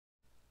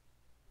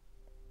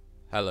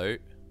Hello,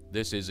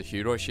 this is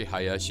Hiroshi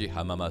Hayashi,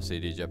 Hamama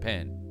City,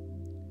 Japan.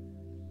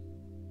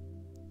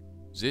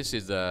 This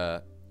is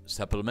a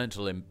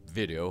supplemental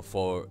video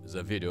for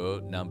the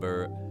video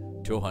number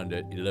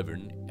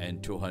 211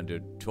 and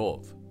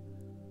 212.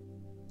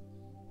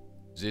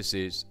 This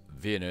is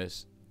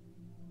Venus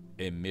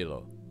de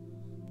Milo.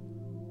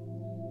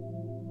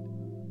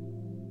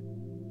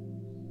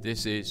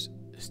 This is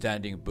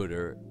Standing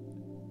Buddha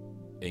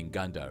in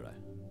Gandhara.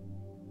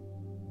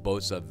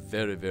 Both are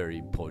very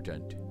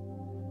important,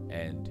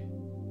 and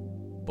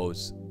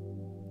both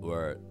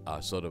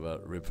are sort of a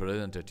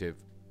representative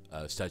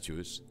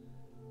statues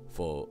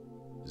for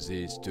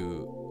these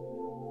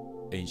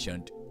two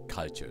ancient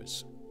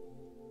cultures.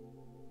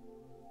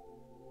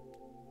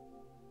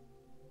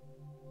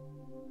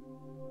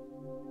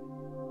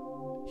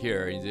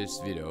 Here in this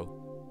video,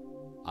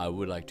 I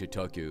would like to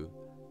talk you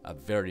a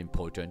very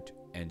important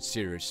and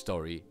serious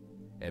story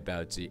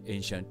about the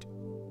ancient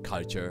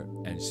culture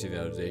and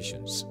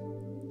civilizations.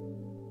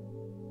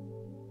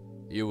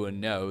 You will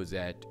know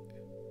that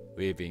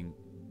we've been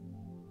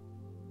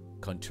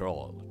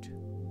controlled.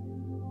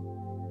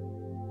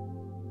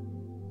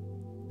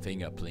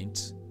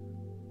 Fingerprints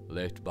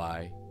left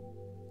by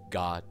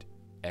God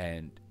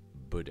and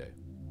Buddha.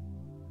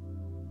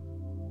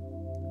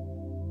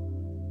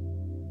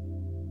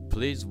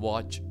 Please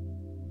watch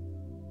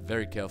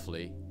very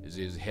carefully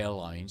these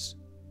hairlines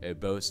of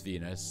both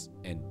Venus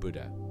and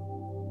Buddha.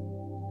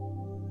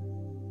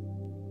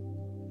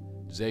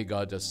 They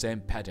got the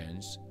same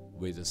patterns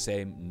with the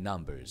same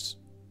numbers.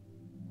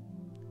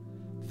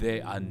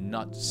 They are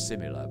not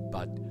similar,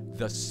 but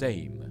the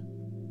same.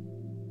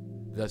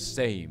 The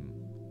same.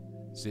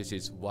 This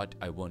is what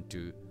I want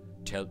to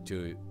tell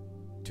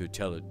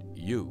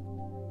you.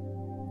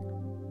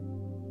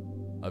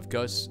 Of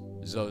course,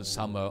 though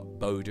some are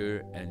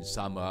bolder and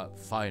some are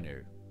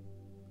finer,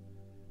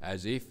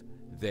 as if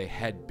they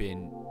had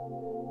been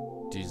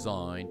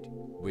designed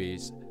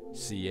with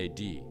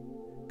CAD,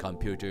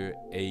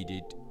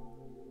 computer-aided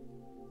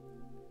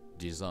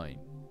design.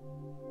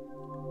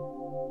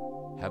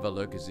 Have a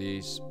look at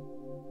this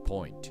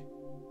point.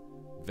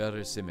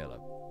 Very similar,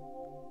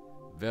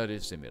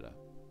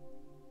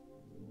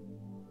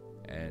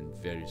 and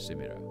very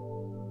similar.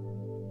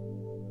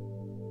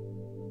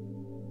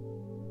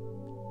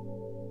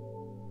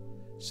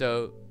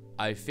 So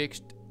I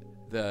fixed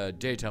the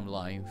datum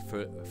line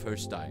for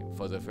first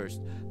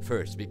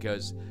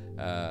because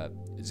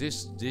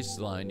this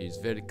line is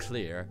very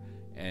clear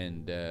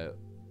and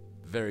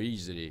very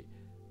easily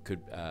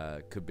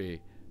could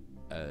be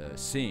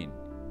seen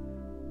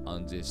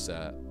on these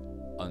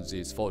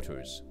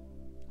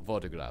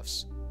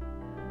photographs.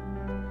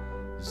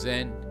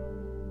 Then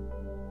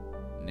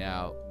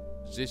now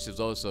this is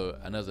also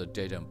another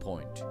datum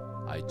point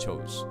I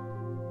chose,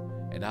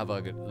 and have a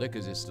look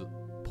at this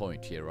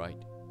point here,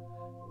 right?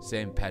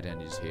 Same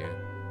pattern is here,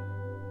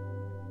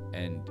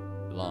 and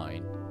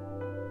line.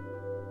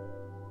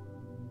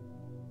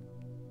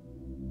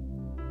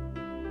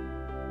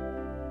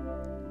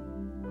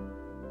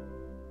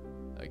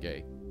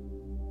 Okay.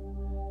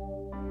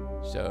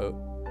 So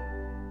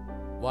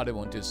what I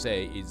want to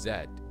say is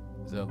that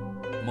the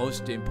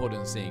most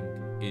important thing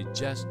is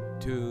just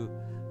to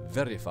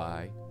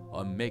verify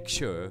or make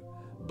sure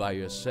by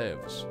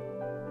yourselves.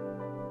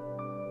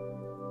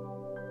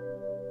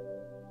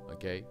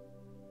 Okay?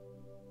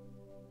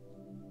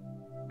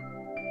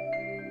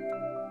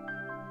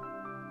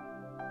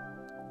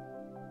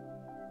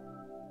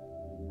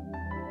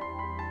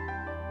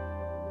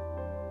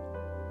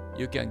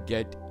 You can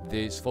get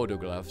these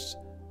photographs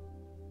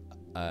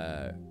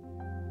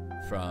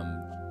from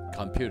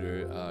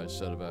computer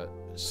sort of a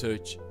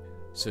search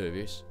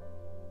service,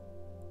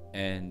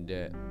 and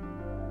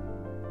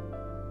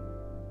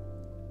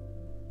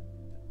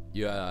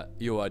you are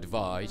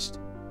advised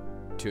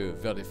to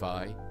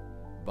verify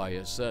by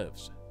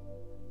yourselves,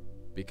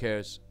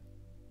 because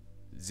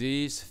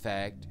this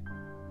fact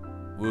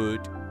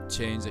would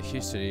change the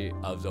history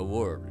of the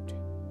world.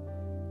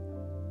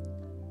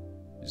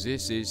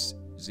 This is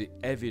the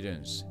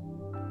evidence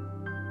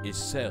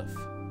itself,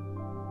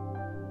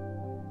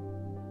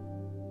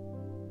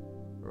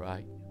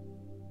 right?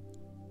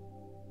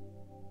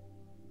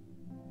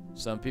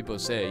 Some people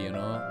say,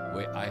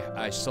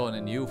 I saw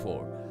an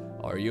UFO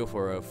or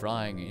UFO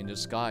flying in the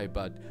sky,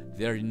 but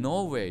there is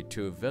no way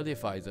to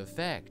verify the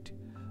fact.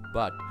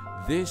 But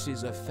this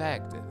is a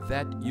fact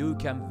that you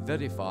can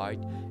verify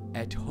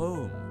at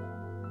home.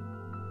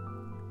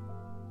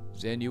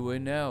 Then you will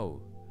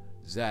know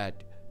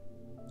that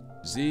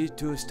these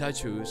two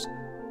statues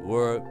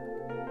were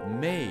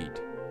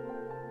made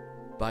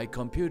by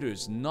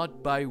computers,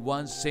 not by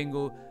one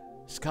single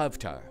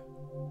sculptor.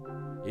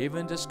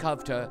 Even the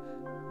sculptor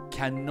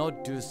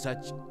cannot do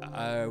such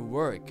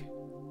work.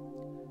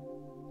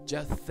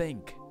 Just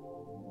think.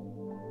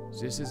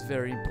 This is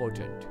very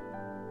important.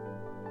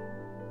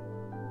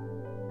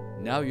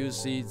 Now you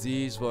see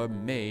these were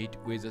made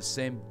with the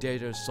same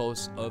data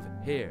source of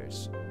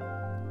hairs.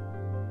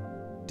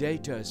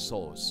 Data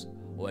source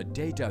or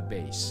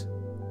database.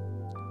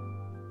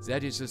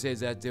 That is to say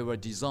that they were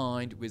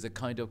designed with a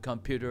kind of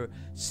computer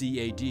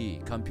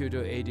CAD,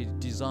 computer-aided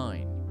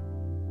design.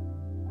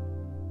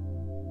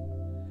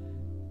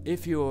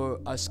 If you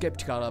are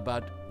skeptical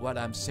about what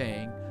I'm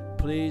saying,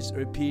 please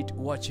repeat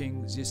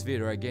watching this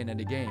video again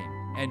and again,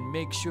 and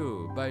make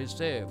sure by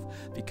yourself,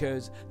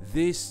 because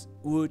this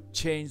would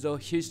change the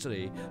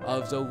history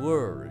of the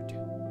world.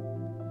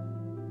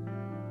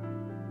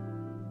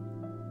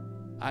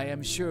 I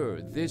am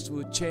sure this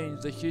would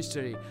change the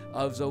history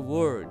of the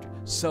world,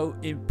 so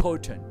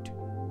important.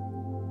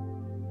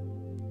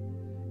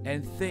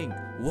 And think,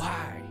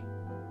 why?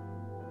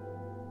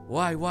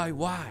 Why?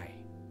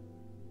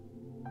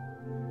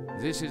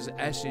 This is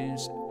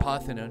Athens,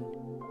 Parthenon,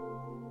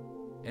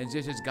 and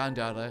this is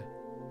Gandhara,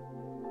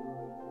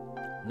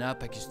 now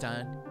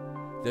Pakistan.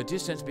 The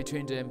distance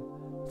between them,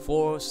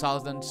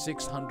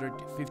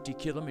 4,650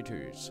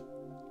 kilometers.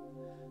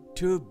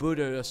 Two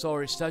Buddha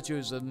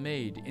statues are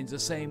made in the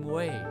same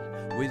way,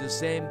 with the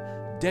same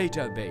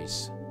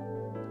database.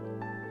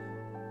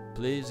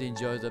 Please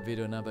enjoy the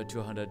video number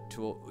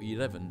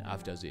 211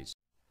 after this.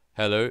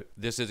 Hello,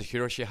 this is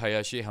Hiroshi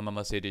Hayashi,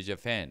 Hamamase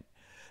Japan.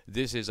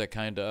 This is a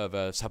kind of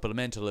a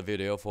supplemental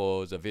video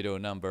for the video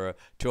number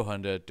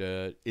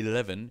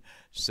 211.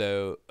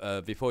 So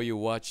before you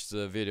watch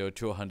the video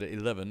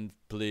 211,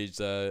 please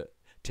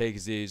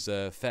take this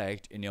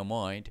fact in your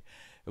mind,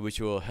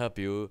 which will help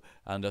you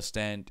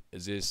understand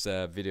this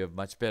video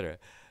much better.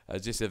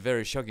 This is a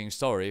very shocking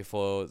story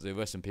for the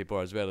Western people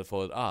as well as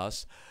for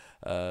us,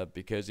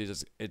 because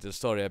it's a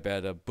story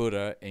about a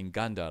Buddha in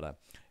Gandhara,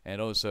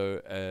 and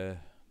also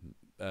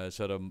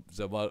sort of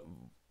the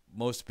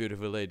most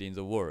beautiful lady in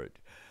the world.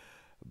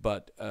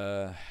 But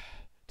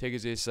take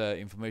this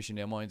information in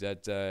your mind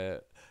that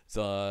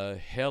the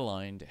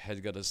hairline has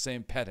got the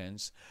same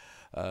patterns,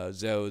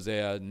 though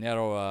they are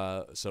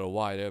narrower, sort of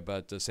wider,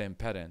 but the same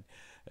pattern.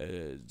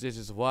 This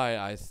is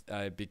why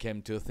I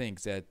became to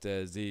think that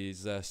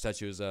these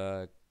statues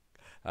are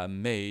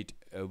made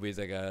with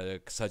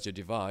such a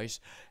device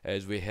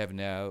as we have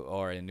now,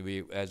 or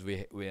as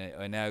we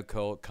are now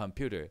call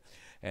computer,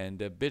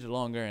 and a bit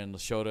longer and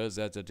shorter.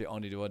 That's the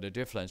only the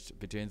difference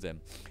between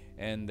them.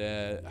 And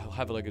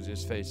have a look at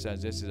this face.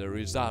 This is a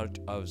result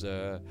of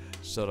the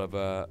sort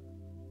of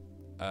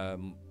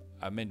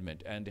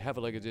amendment. And have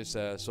a look at this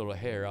sort of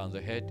hair on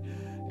the head,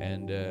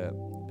 and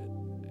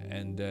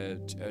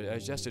I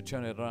just to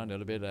turn it around a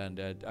little bit, and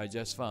I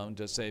just found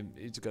the same.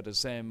 It's got the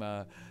same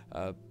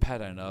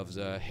pattern of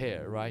the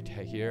hair, right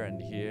here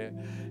and here,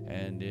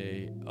 and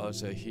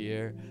also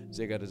here.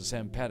 They got the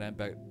same pattern,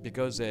 but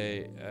because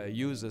they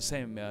use the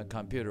same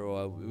computer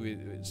or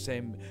with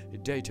same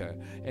data.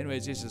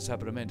 Anyways, this is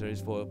supplementary.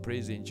 For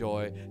please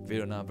enjoy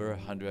video number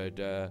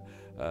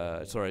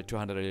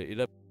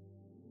 211.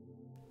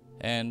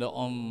 And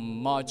on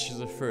March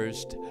the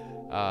 1st.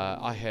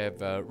 I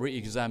have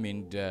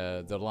re-examined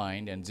the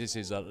line, and this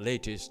is the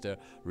latest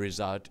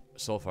result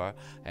so far,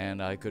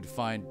 and I could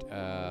find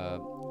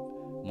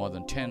more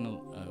than 10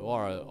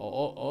 or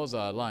all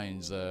the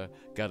lines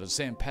got the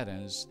same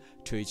patterns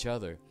to each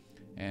other.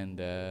 And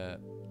the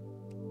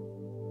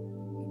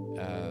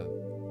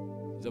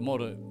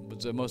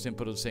most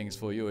important things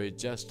for you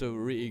is just to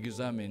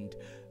re-examine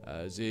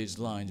these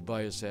lines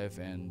by yourself,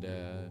 and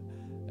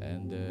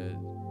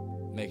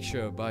make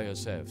sure by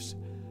yourselves.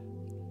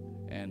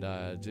 And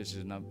this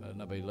is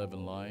number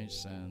 11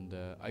 lines, and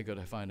I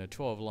gotta find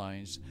 12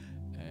 lines,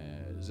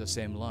 the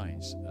same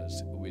lines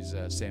with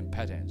same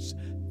patterns.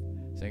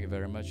 Thank you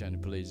very much,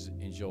 and please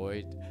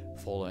enjoy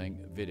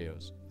following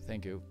videos.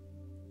 Thank you.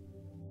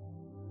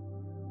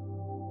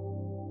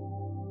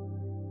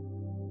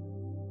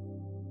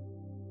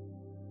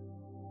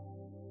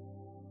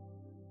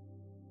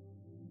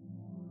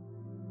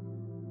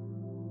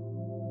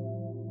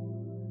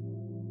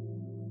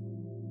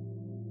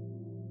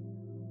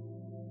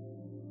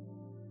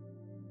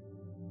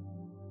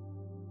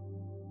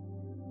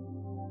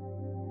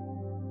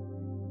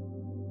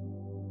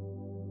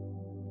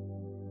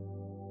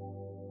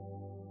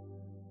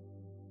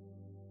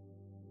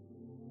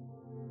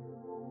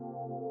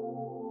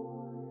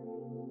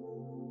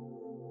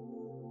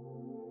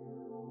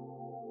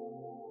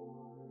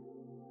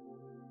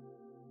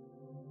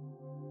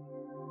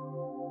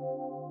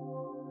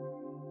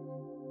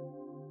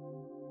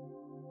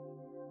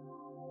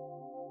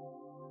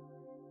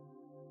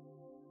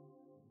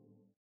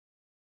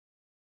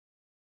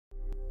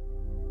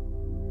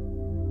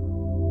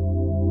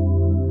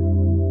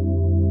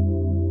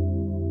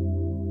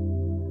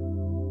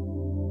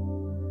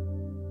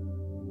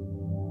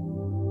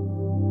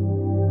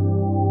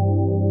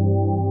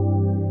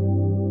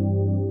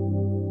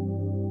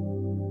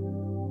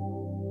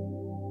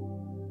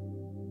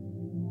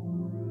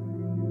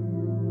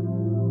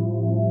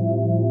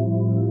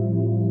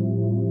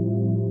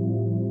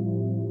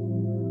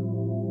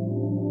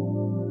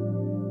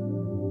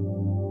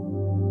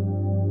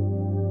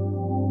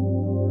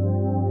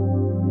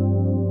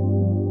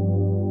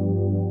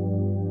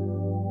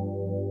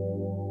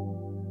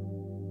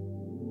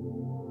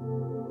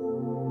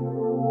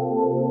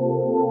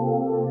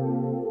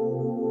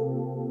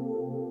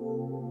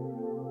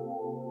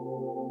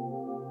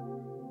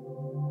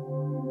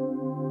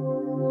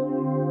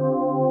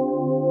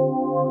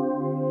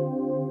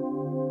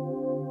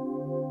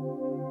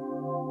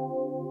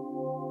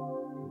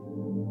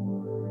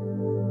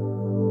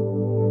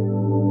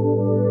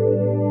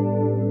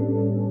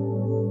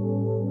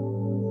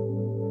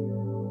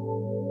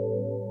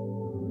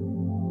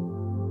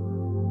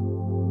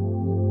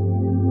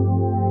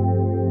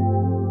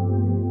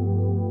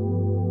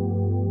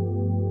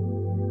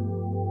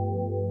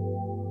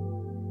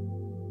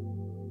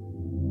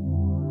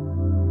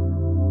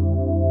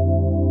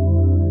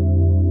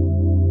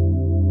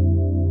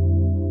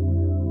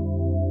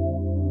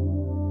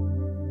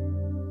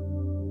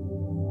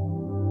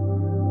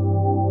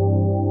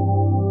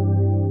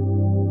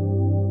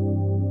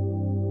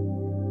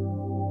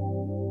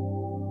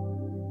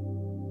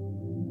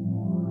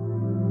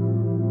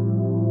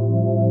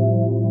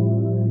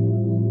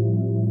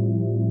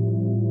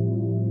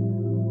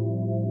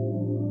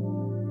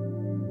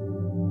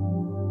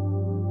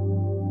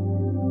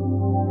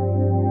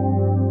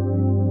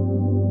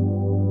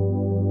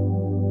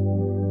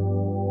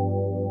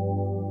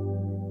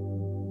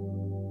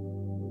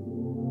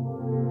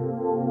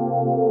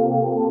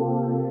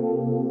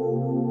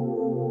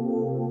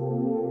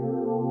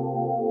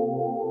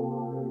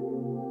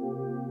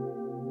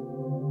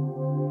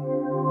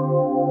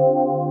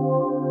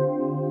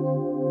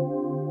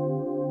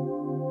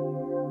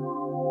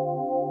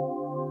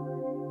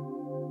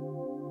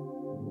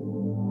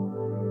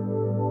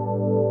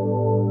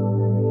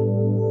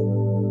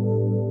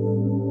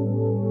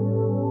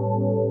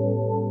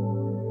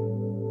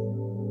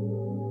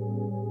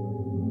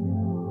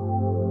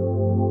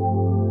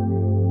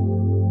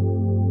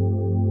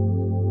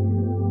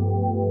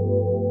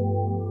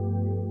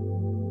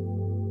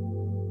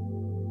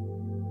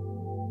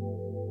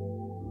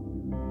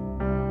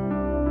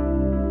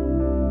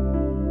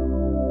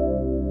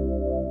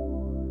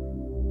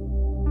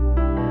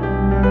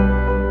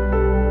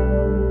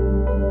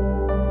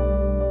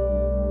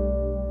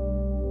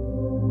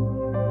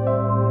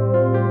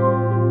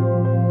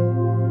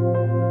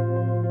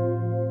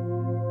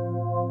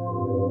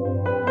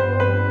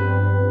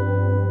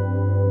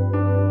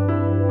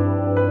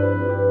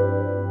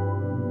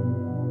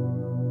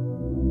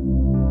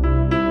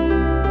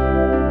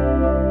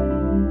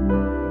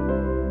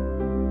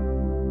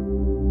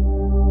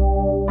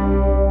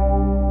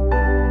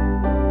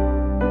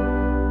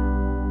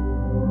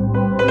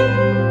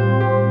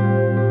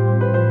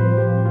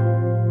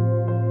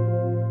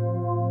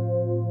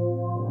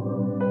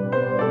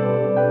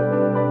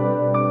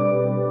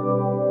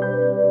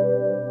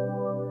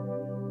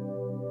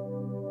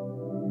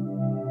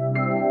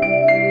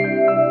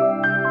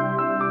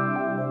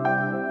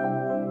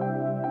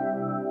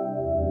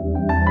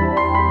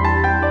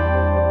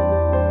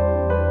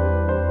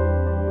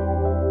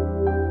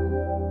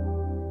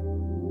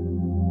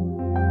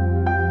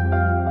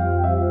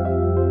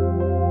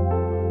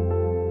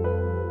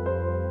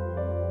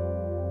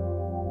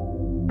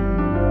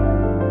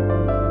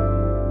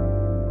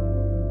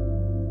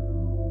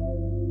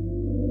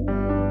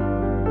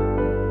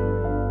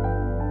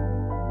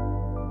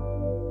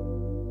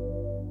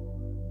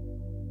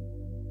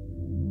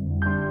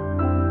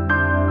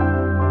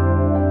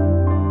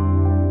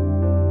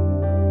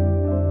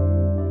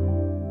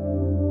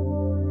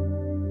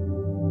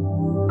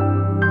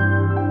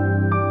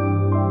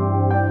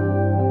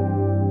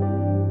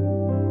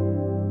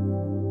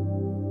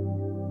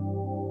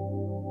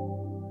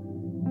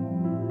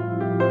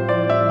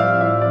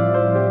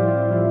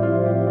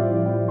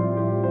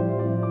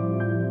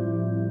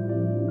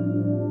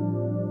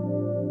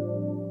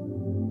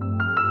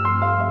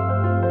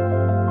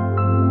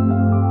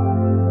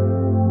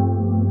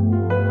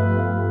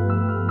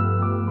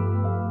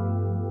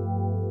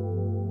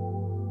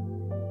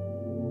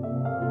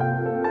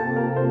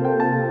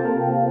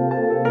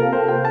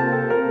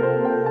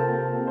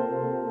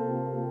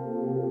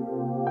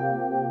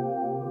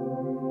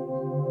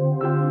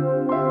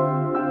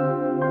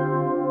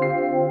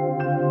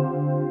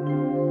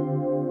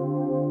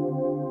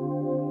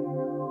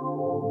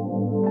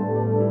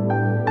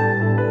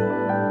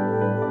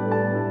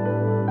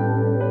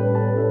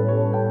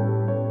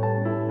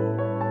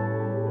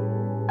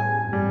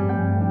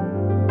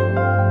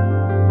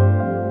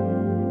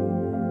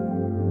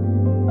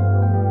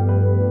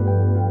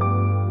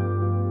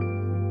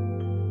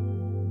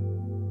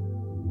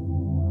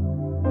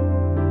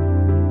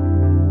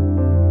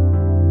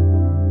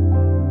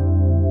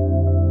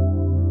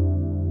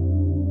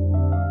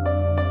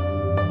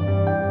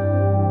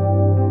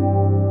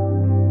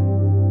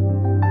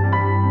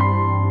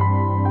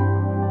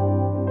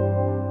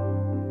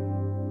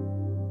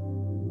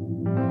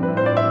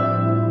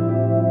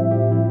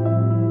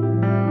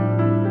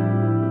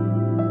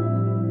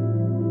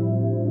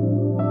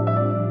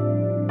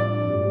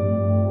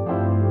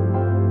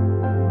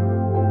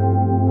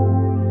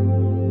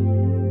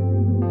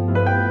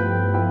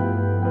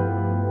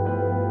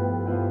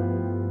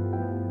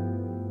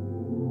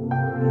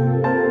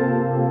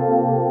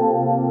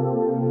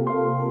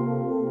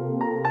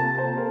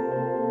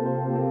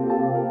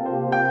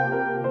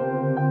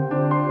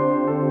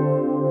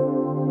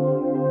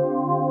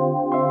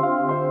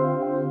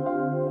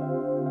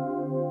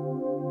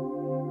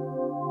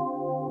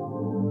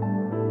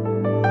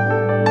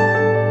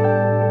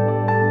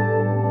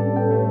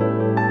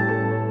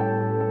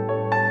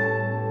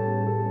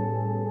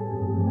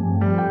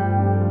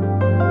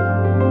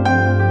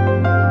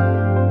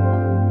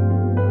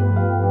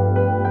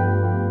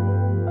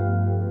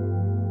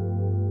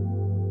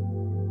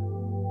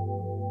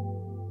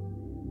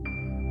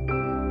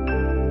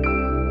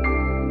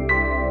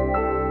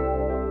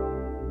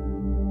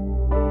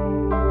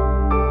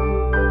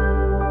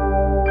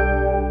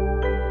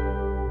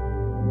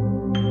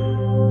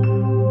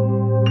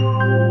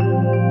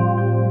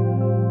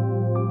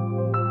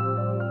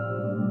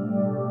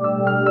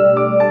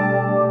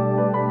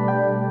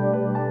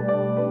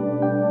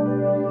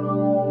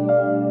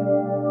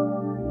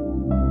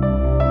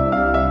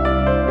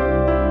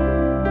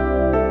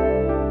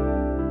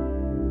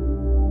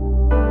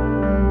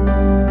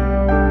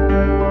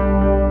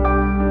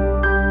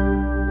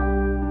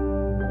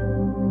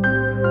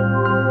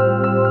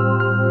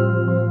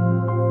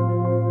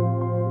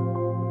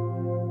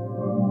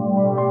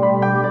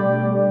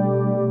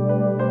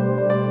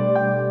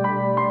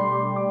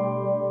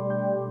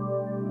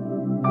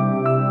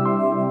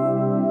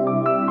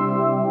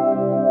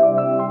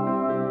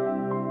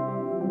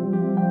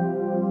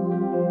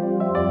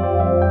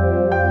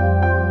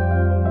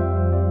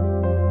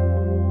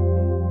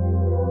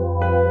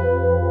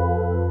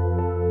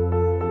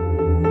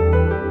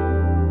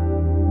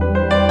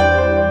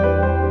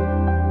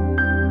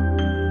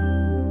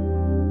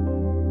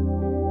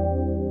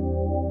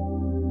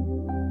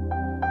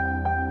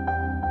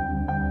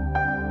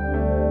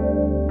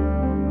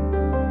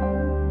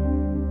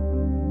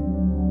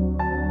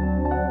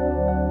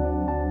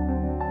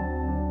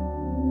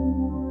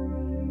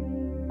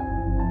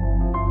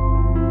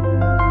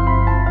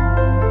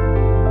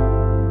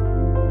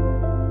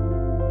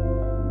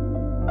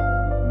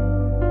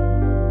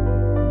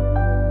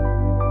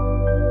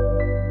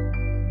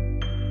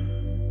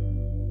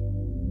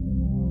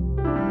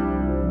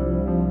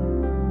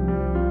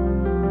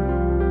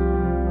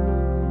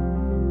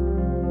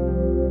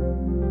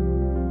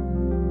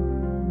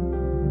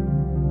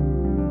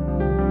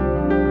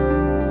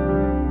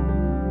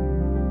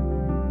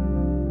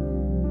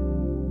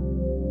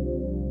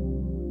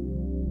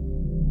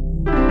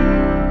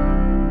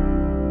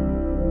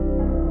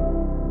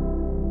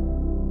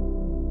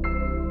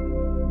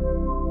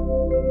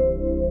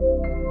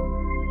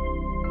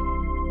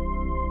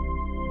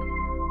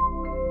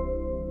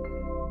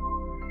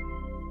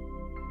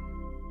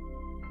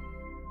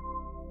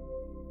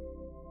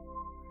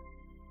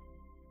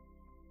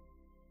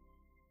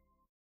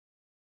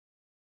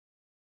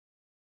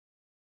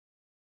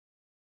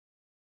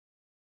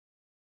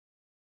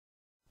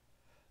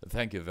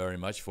 Thank you very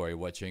much for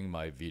watching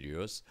my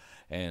videos.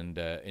 And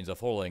in the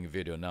following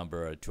video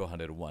number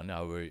 201,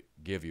 I will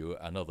give you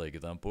another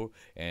example.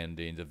 And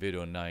in the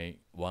video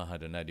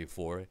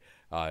 194,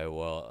 I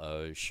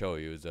will show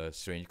you the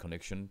strange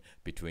connection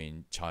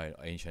between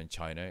ancient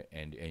China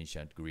and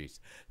ancient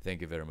Greece.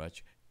 Thank you very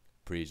much.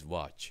 Please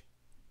watch.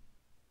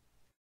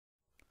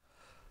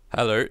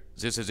 Hello,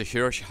 this is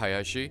Hiroshi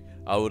Hayashi.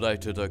 I would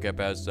like to talk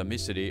about the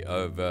mystery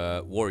of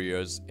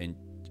warriors in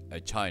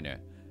China.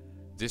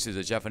 This is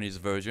the Japanese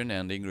version,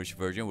 and the English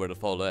version will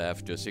follow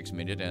after 6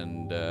 minutes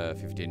and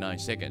 59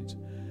 seconds.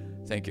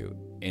 Thank you.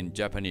 In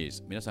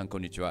Japanese. 皆さんこ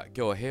んにちは。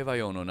今日は平和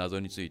用の謎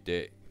につい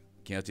て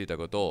気がついた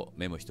ことを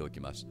メモしてお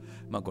きます。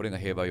これが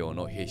平和用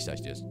の兵士た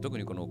ちです。特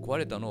にこの壊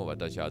れたのを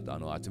私は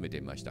集め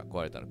てみました。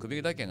壊れたの。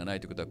首だけがな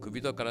いということは、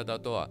首と体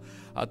とは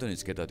後に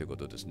つけたというこ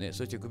とですね。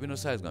そして首の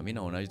サイズがみん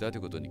な同じだとい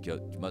うことに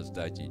まず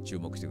第一に注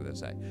目してくだ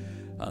さい。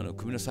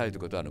首のサイズ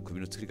ということは首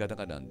の作り方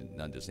が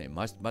なんですね。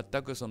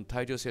全くその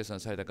大量生産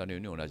されたかのよ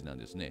うに同じなん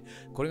ですね。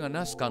これが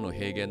ナスカの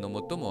平原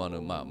の最も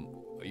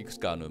いく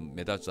つか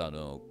目立つ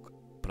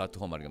プラット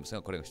フォームあります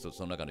が、これがそ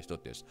の中の一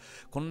つです。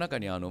この中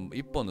に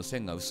一本の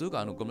線が薄く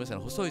ごめんなさい、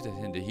細い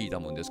線で引いた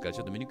もんですから、ち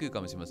ょっと見にくい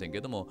かもしれませんけ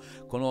ども、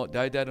この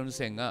大々の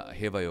線が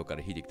平和洋か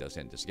ら引いてきた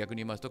線です。逆に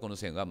言いますと、この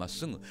線はまっ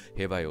すぐ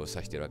平和洋を指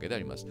しているわけであ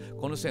ります。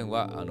この線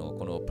は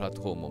このプラッ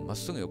トフォームをまっ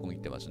すぐ横切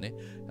ってますね。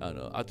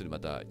後でま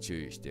た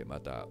注意して、ま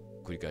た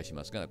繰り返し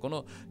ますが、こ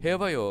の平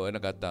和洋がな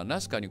かったナ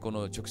スカにこ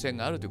の直線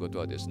があるということ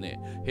はですね、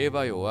平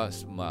和洋は、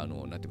な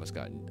んて言います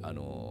か、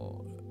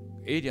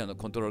エイリアンの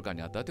コントロール下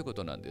にあったというこ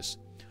となんです。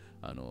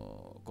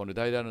この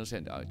大々の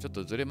線でちょっ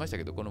とずれました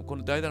けど、この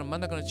大々の真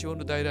ん中の中央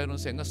の大々の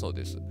線がそう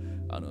です。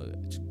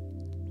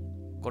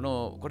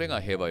これ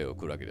が平和洋を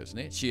来るわけです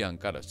ね。西安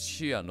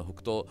の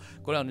北東、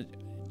これは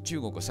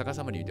中国を逆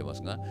さまに見てま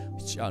すが、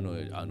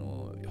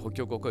北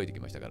極を越えて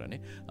きましたから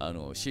ね、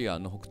西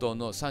安の北東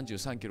の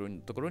33キロの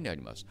ところにあ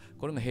ります。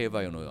これが平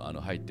和洋の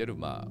入っている、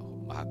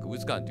博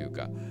物館という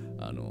か、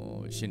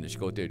真の始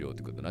皇帝陵と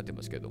いうことになって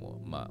ますけど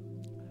も、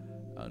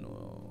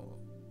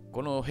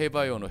この平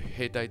和洋の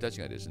兵隊た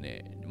ちがです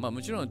ね、も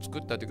ちろん作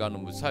ったというか、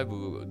細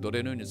部奴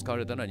隷のように使わ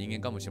れたのは人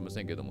間かもしれま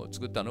せんけども、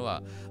作ったの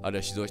は、ある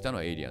いは指導したの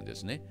はエイリアンで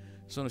すね。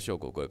その証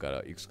拠をこれか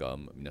らいくつか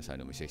皆さん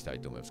にお見せした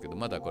いと思いますけど、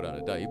まだこれは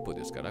第一歩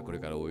ですから、これ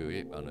からおいお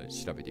い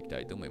調べていきた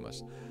いと思いま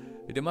す。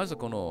で、まず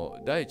この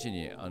第一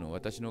に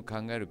私の考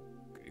える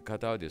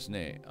方はです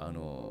ね、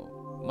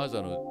まず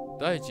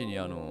第一に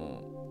こ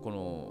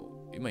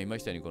の今言いま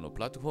したようにこの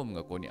プラットフォーム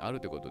がここにある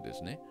ということで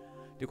すね。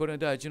で、これが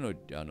第一の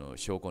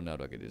証拠にな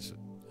るわけです。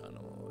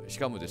し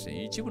かもです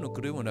ね、一部の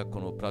狂いもなくこ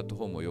のプラット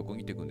フォームを横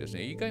切っていくんです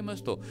ね。言い換えま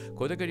すと、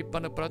これだけ立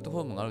派なプラットフ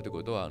ォームがあるという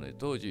ことは、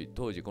当時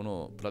こ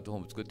のプラットフォ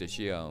ームを作って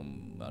シア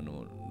ン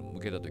向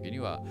けたときに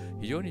は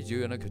非常に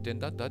重要な拠点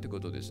だったというこ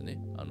とですね。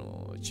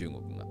中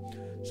国が。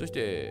そし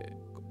て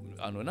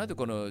なぜ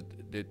この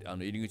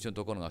入り口の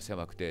ところが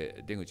狭く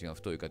て出口が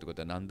太いかというこ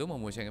とは何度も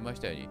申し上げまし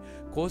たように、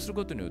こうする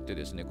ことによって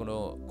ですね、こ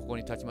こ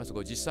に立ちます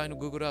と、実際の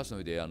Google Earth の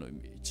上で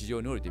地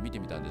上に降りて見て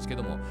みたんですけ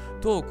ども、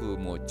遠く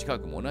も近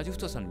くも同じ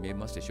太さに見え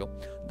ますでしょ。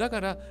だか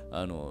ら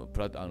この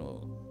プラ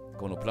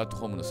ット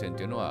フォームの線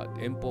というのは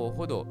遠方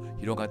ほど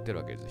広がってる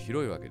わけです。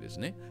広いわけです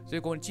ね。それ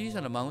でここに小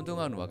さなマウント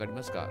があるの分かり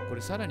ますか？こ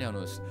れさらに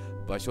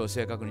場所を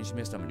正確に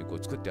示すために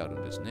作ってある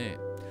んですね。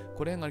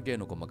これが芸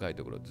の細かい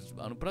ところです。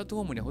プラット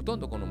フォームにほとん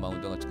どこのマウ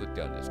ントが作っ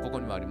てあるんです。ここ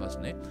にもあります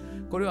ね。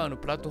これは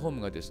プラットフォー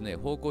ムがですね、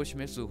方向を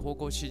示す方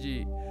向指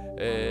示、なんて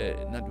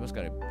言います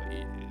かね、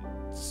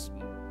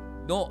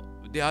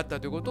であった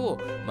ということを、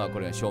こ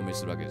れが証明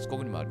するわけです。こ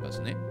こにもありま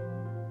すね。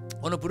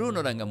このブルー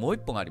のラインがもう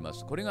一本ありま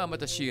す。これがま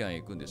たシアンへ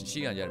行くんです。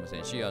シアンじゃありませ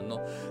ん。シアンの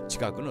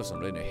近くのそ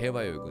の例の平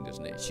和洋へ行くんで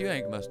すね。シアン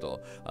へ行きます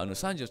と、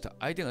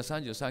相手が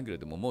33キロ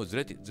でももう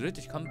完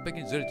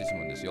璧にずれてし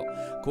まうんですよ。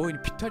こういうふうに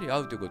ぴったり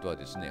合うということは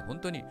ですね、本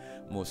当に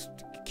もう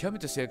極め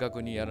て正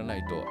確にやらない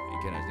とい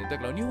けないですね。だ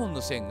から2本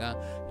の線が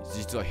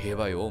実は平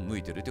和洋を向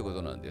いているというこ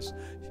となんです。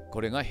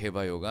これが平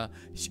和洋が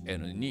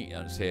に異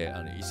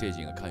星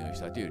人が関与し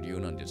たという理由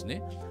なんです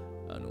ね。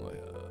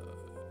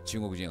中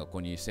国人がこ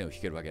こに線を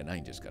引けるわけはな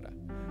いんですから。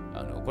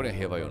これは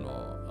平和洋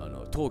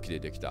の陶器で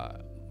できた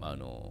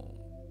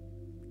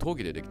陶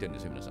器でできてるんで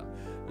すよ、皆さん。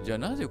じゃあ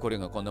なぜこれ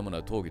がこんなもの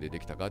は陶器でで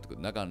きたかという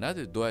こと、な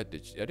ぜどうやっ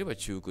てやれば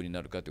中空に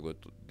なるかというこ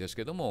とです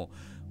けども、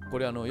こ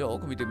れよ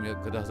く見て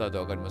くださると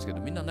分かりますけど、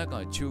みんな中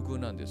が中空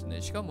なんです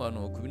ね。しか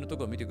も首のと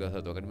ころを見てくださ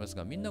ると分かります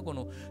が、みんなこ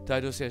の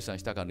大量生産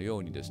したかのよ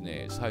うにです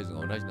ね、サイズ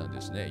が同じなん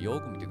ですね。よ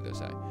く見てくだ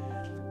さい。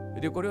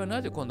で、これはな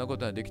ぜこんなこ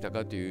とができた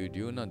かという理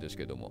由なんです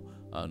けども、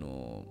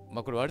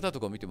これ割れたと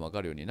ころを見ても分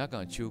かるように中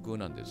が中空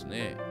なんです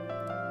ね。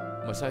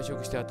彩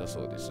色してあった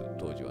そうです、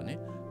当時はね。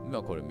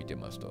今これ見て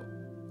ますと。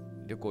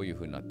で、こういう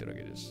風になってるわ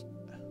けです。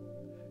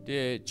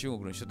で、中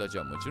国の人たち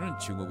はもちろん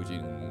中国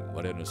人、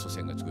我々の祖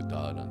先が作っ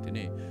たなんて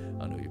ね、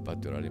いっぱいっ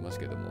ておられます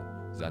けども、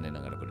残念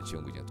ながらこれ中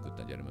国人が作っ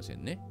たんじゃありませ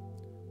んね。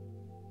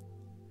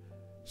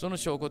その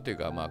証拠っていう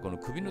か、この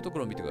首のとこ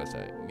ろを見てくださ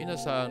い。皆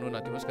さん、なん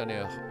て言いますか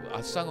ね、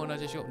厚さが同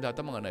じでしょ。で、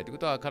頭がないというこ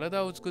とは、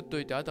体を作ってお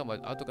いて、後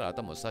から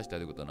頭を刺した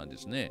ということなんで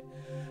すね。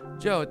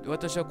じゃあ、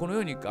私はこのよ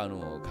うに考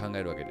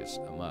えるわけで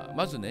す。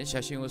まずね、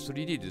写真を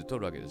 3D で撮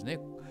るわけですね。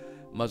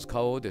まず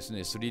顔をです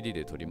ね、3D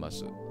で撮りま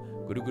す。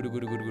ぐるぐるぐ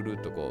るぐるぐる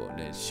っとこう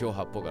ね、四方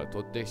八方から撮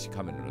って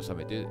カメラに収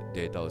めて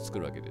データを作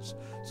るわけです。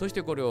そし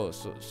てこれを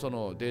そ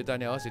のデータ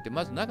に合わせて、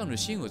まず中の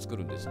芯を作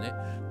るんですね。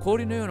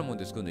氷のようなもの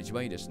で作るのが一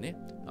番いいですね。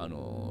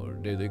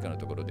0度以下の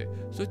ところで。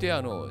そして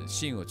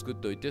芯を作っ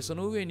ておいて、そ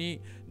の上に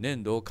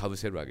粘土をかぶ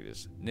せるわけで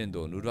す。粘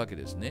土を塗るわけ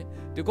ですね。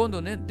で、今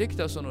度ね、でき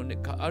たその、ね、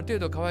ある程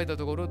度乾いた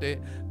ところで、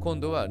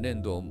今度は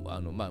粘土を、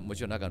も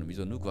ちろん中の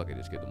水を抜くわけ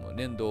ですけども、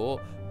粘土を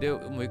で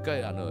もう一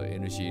回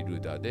NC ルー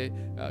ターで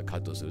カ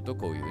ットすると、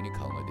こういうふうに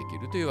顔ができ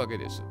るというわけ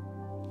です。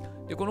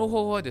で、この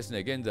方法はですね、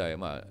現在、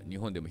日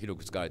本でも広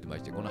く使われてま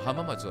して、この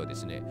浜松はで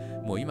すね、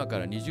もう今か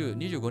ら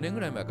25年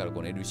ぐらい前から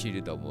この NC ル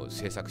ーターをもう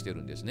制作して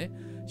るんですね。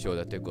正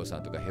田鉄工さ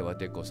んとか平和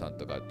鉄工さん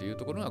とかっていう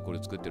ところがこれ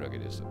を作ってるわけ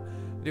です。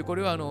で、こ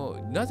れは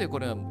なぜこ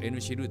れが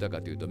NC ルーター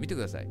かというと、見て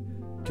ください。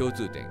共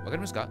通点。わかり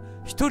ますか？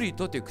一人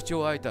とって口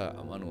を開いた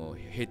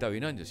兵隊は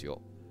いないんです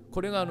よ。こ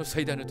れが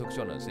最大の特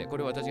徴なんですね。こ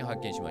れを私が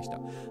発見しました。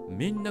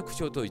みんな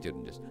口を閉じてる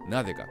んです。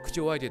なぜか。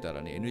口を開いてた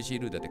らね、NC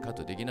ルーターでカッ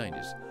トできないん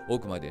です。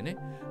奥までね。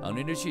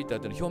NC ルーター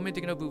って表面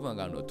的な部分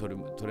が取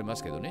れま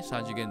すけどね、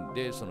3次元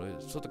でその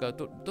外から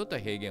取った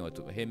平面は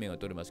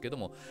取れますけど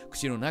も、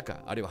口の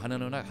中、あるいは鼻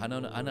の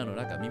穴の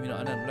中、耳の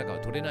穴の中は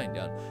取れないん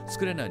で、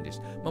作れないんで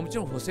す。もち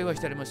ろん補正は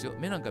してありますよ。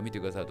目なんか見て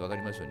くださると分か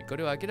りますように、こ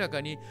れは明ら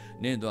かに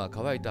粘土が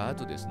乾いた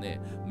後です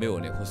ね、目を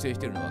ね、補正し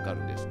ているのが分か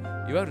るんです。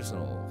いわゆるそ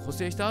の補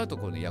正した後、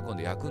今度焼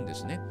くんで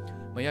すね。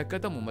焼き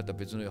方もまた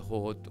別の方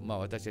法、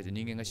私たち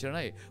人間が知ら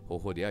ない方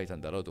法で焼いた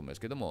んだろうと思いま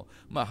すけども、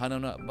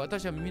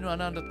私は耳の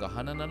穴だとか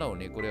鼻の穴を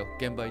ね、これを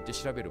現場行って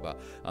調べれば、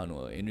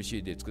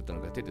NC で作った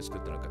のか手で作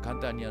ったのか簡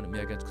単に見分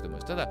けが作って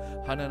ます。ただ、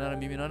鼻の穴、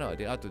耳の穴は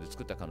後で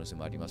作った可能性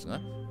もありますが、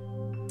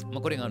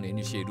これが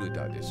NC ルー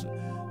ターです。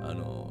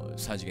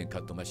3次元カ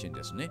ットマシン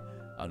ですね。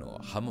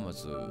浜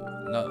松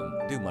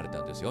で生まれ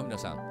たんですよ、皆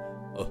さん。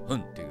っ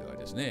ていうわけ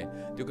ですね。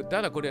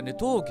ただこれはね、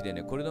陶器で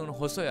ね、これの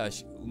細い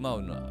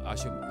馬の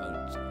足を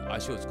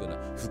作るの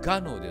は不可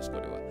能です、こ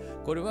れは。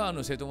これは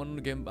瀬戸物の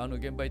現場行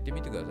って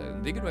みてくださ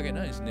い。できるわけ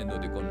ないです、粘土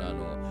でこんな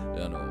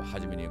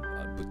初めに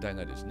物体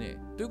がですね。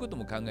ということ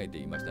も考えて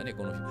いましたね。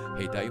この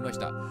兵隊言いまし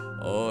た。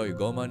おい、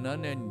傲慢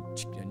何年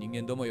人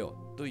間どもよ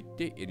と言っ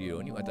ているよ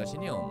うに私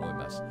には思い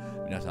ます。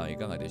皆さんい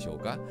かがでしょう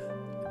か？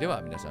で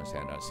は皆さんさ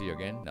よなら。See you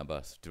again,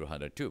 number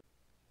 202.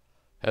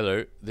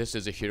 Hello, this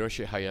is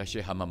Hiroshi Hayashi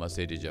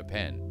Hamamaseri,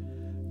 Japan.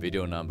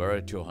 Video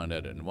number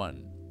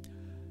 201.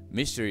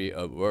 Mystery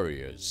of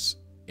Warriors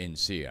in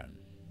Xi'an.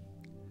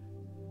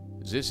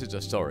 This is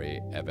a story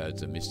about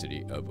the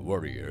mystery of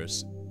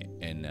warriors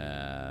in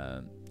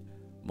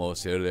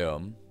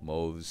mausoleum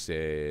of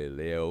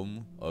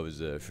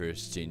the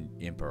first Qin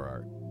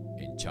Emperor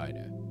in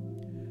China.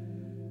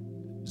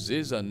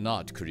 These are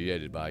not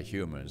created by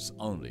humans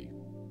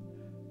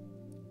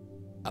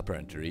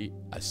only.Apparently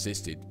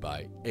assisted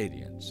by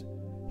aliens.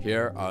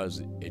 Here are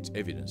its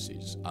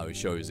evidences. I will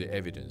show you the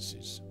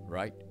evidences,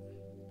 right?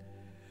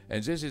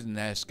 And this is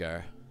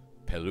Nazca,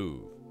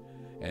 Peru.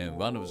 And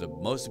one of the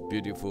most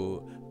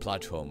beautiful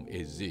platform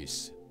is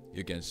this.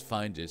 You can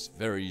find this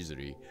very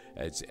easily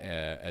at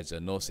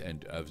the north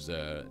end of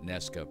the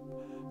Nazca,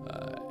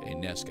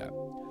 in Nazca.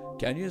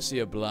 Can you see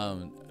a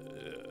brown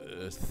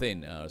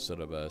thin sort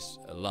of a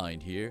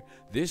line here?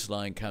 This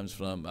line comes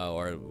from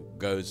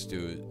goes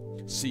to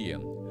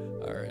Xi'an,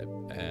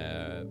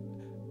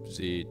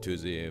 to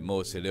the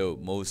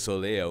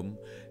mausoleum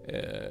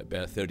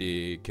about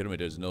 30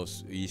 kilometers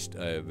northeast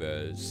of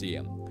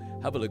Xi'an.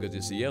 Have a look at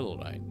this yellow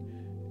line,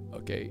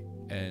 okay?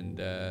 And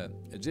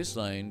this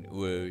line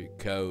will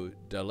go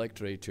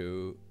directly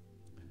to,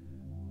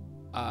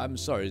 I'm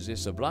sorry, is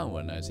this a brown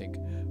one? I think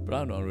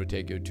brown one will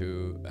take you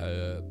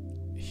to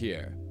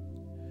here.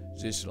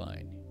 This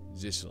line.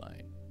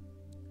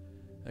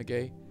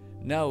 Okay,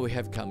 now we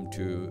have come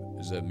to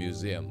the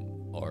museum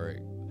or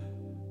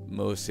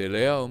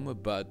mausoleum,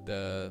 but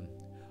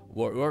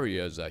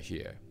warriors are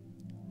here.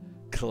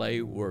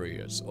 Clay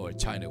warriors or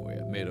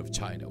Chinaware, made of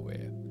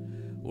Chinaware.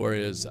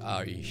 Warriors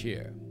are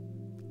here.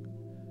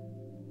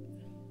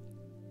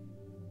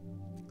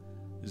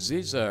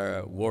 These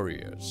are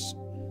warriors.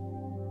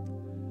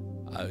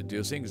 Do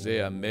you think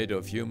they are made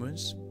of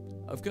humans?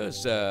 Of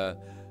course,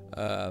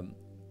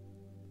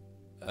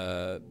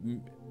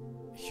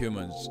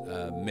 humans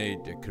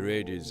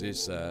created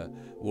these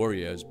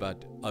warriors,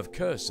 but of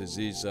course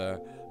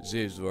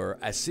these were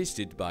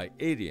assisted by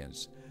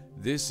aliens.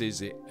 This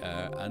is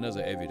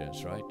another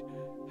evidence, right?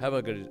 Have a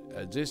look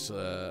at this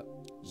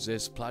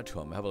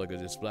platform. Have a look at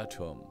this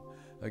platform.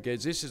 Okay,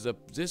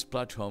 this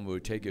platform will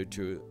take you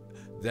to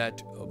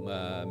that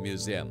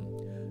museum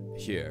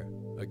here.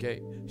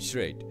 Okay,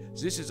 straight.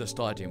 This is a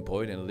starting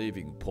point and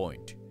leaving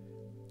point.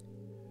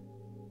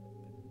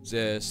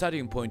 The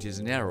starting point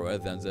is narrower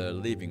than the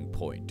leaving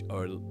point.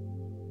 Or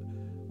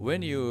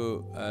when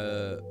you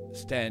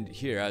stand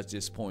here at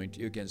this point,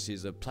 you can see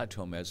the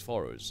platform as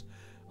follows.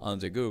 On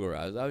the Google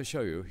Earth, I'll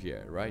show you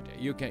here, right?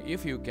 You can,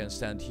 if you can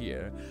stand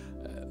here,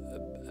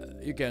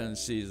 you can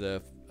see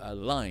the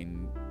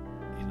line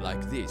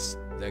like this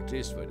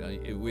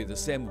with the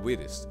same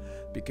width,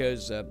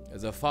 because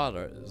the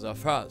father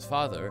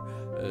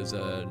is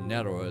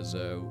narrow as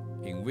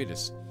in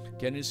width.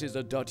 Can you see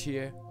the dot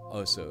here?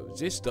 Also,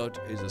 this dot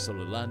is a sort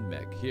of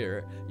landmark.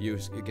 Here, you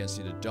can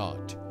see the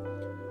dot.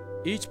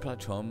 Each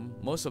platform,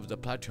 most of the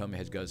platform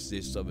has got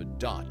this sort of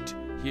dot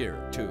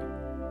here too,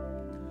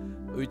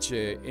 which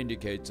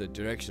indicates the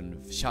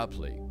direction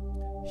sharply.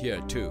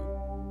 Here too.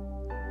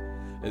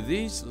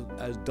 These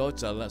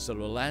dots are sort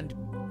of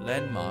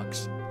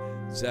landmarks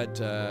that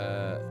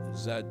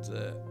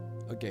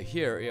okay,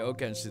 here you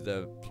can see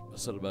the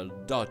sort of a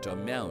dot or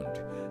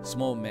mound,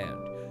 small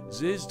mound.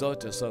 This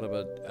dot is sort of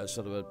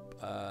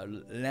a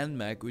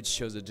landmark which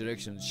shows the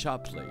direction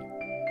sharply.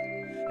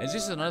 And this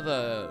is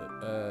another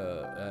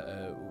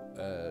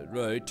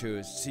road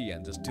to see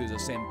and to the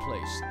same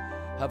place.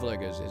 Have a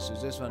look at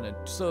this one. And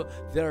so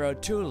there are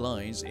two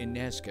lines in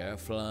Nazca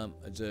from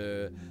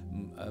the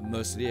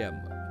mausoleum.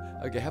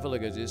 Okay, have a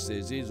look at this.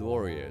 These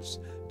warriors.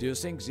 Do you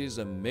think these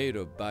are made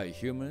up by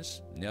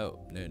humans? No,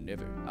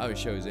 never. I will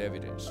show you the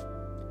evidence.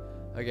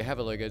 Okay, have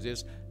a look at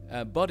this.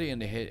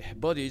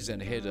 Bodies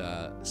and head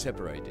are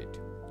separated.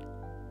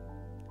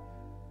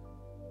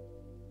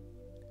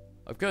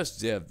 Of course,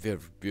 they are very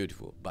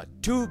beautiful, but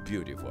too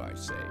beautiful, I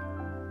say,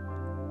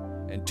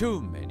 and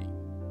too many.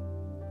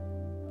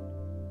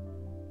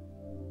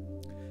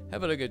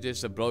 Have a look at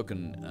this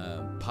broken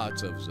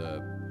parts of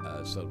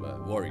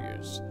the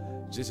warriors.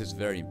 This is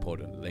very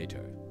important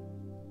later.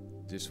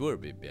 This will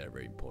be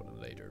very important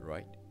later,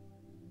 right?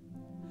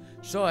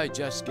 So I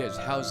just guess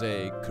how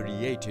they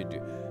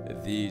created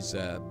these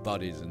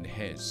bodies and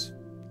heads.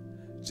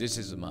 This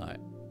is my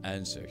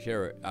answer.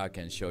 Here I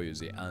can show you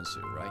the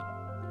answer, right?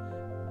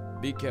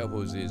 Be careful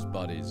with these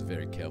bodies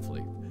very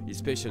carefully,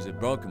 especially the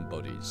broken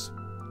bodies.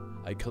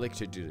 I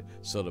collected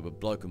sort of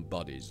broken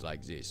bodies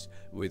like this,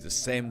 with the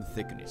same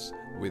thickness,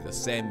 with the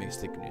same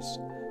thickness,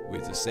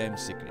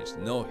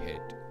 no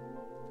head.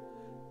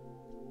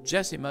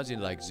 Just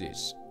imagine like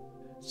this.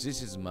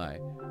 This is my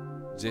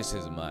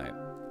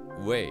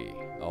way,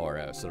 or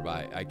I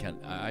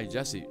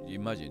just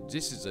imagine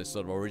this is a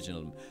sort of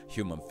original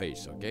human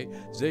face. Okay,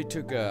 they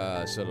took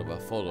a sort of a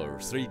photo,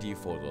 3D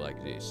photo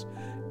like this,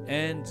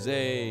 and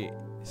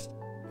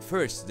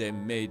first they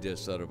made a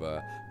sort of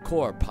a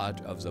core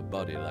part of the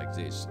body like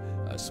this,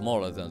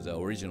 smaller than the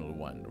original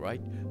one,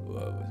 right?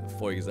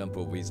 For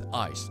example, with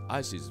ice.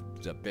 Ice is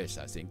the best,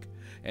 I think.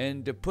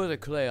 And put a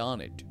clay on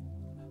it,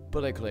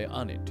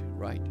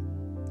 right?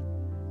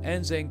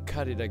 And then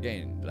cut it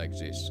again like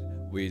this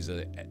with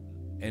an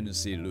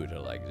NC router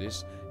like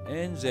this,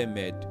 and they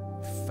made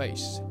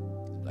face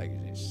like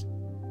this.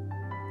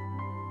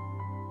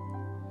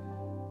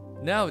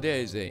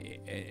 Nowadays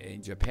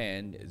in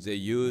Japan,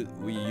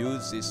 we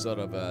use this sort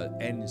of a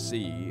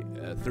NC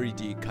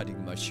 3D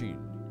cutting machine.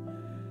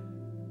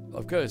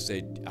 Of course,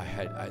 they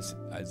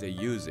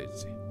use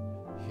it.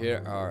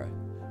 Here are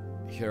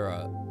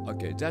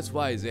okay. That's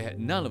why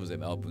none of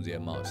them open their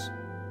mouth,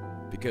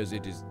 because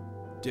it is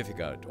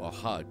difficult or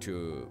hard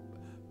to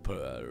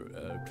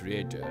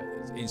create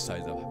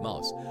inside the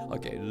mouth.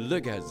 Okay,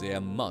 look at their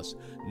mouth.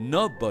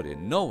 No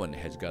one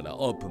has got an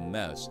open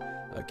mouth.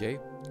 Okay.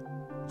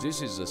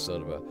 This is a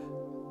sort of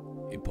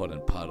a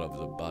important part of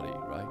the body,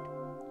 right?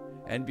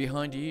 And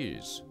behind the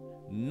ears,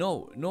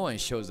 no one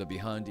shows the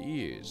behind the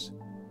ears.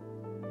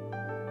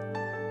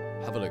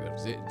 Have a look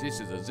at this. This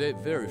is a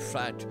very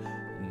flat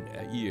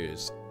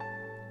ears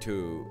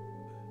to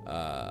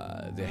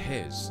the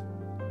heads,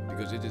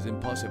 because it is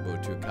impossible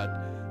to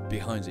cut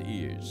behind the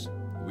ears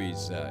with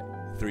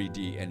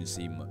 3D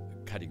NC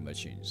cutting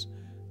machines.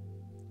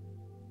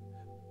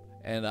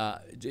 And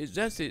it's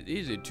just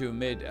easy to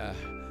make.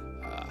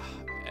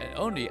 And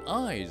only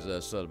eyes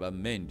are sort of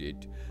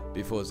amended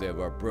before they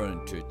were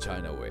burned to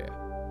China ware.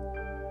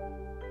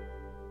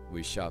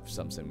 We sharp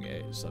something.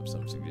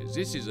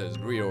 This is a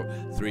real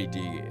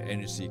 3D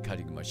NC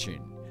cutting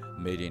machine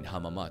made in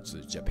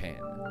Hamamatsu, Japan.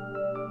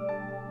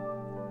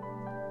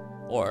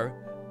 Or,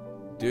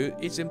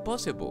 it's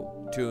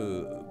impossible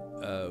to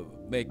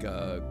make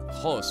a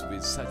horse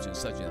with such and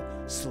such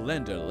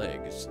slender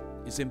legs.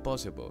 It's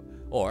impossible.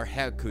 Or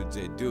how could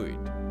they do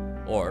it?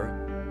 Or,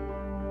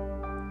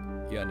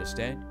 you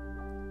understand?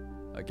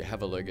 Okay,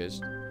 have a look at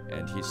it.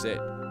 And he said,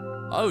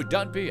 "Oh,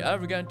 don't be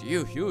arrogant,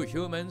 you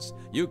humans.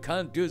 You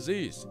can't do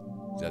this."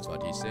 That's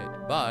what he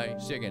said. Bye.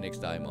 See you again next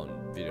time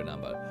on video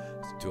number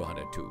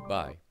 202.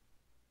 Bye.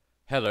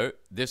 Hello,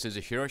 this is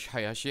Hiroshi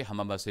Hayashi,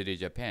 Hamaba City,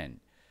 Japan.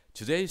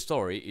 Today's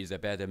story is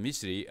about the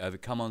mystery of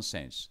common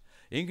sense.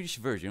 English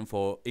version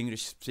for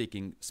English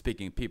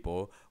speaking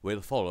people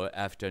will follow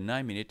after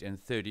 9 minutes and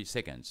 30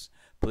 seconds.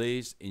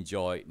 Please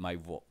enjoy my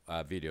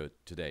video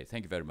today.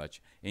 Thank you very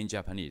much. In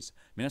Japanese.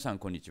 皆さん、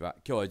こんにちは。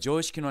今日は常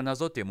識の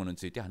謎というものに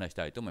ついて話し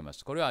たいと思いま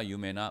す。これは有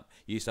名な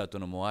イーサート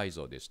のモアイ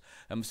像です。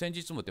先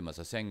日も言ってま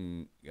す。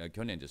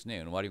去年です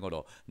ね、終わり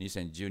頃、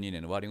2012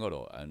年の終わり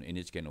頃、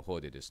NHK の方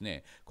でです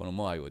ね、この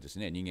モアイをです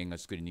ね、人間が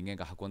作り、人間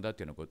が運んだ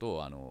というようなこと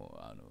を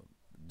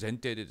前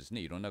提でですね、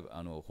いろんな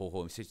方法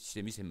を見せ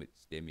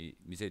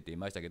てい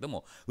ましたけど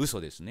も、嘘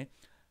ですね。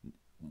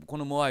こ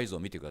のモアイ像を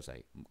見てくださ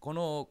い。こ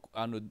の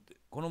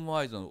モ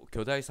アイ像の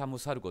巨大さも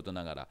さること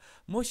ながら、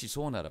もし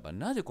そうならば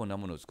なぜこんな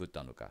ものを作っ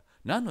たのか、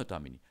何のた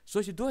めに、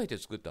そしてどうやって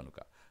作ったの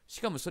か、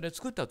しかもそれを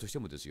作ったとして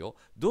もですよ、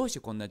どうし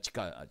てこんな地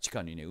下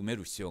にね、埋め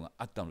る必要が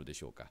あったので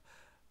しょうか。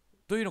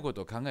というようなこ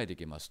とを考えてい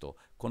きますと、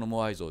この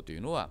モアイ像とい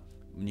うのは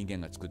人間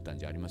が作ったん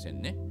じゃありませ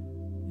んね。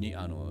最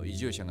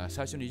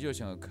初の移住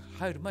者が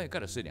入る前か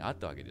らすでにあっ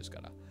たわけです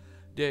から。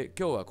で、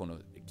今日はこの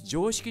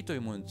常識とい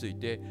うものについ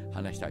て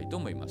話したいと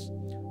思います。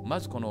ま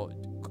ずこの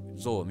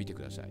像を見て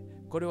ください。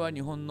これは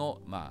日本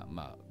の、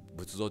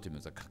仏像というの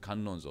は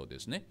観音像で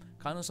すね。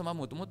観音様は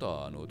もともと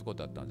は男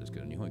だったんですけ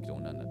ど、日本に来て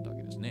女になったわ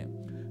けですね。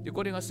で、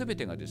これが全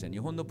てがですね、日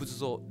本の仏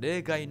像、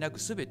例外なく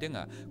全て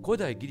が古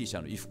代ギリシャ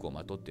の衣服を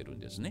まとっているん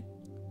ですね。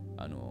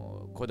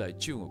古代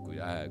中国、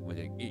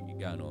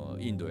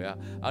インドや、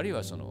あるい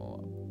はその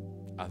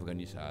アフガ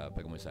ニスタン、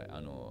ごめんなさい、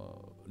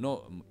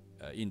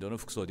インドの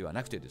服装では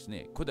なくてです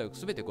ね、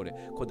全てこれ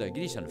古代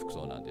ギリシャの服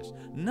装なんです。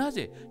な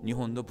ぜ日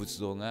本の仏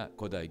像が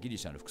古代ギリ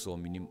シャの服装を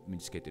身に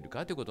つけている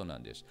かということな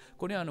んです。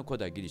これは古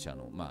代ギリシャ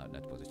の、なんて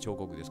いうか彫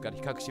刻ですから、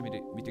比較してみ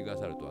てくだ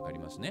さると分かり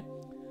ますね。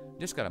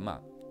ですか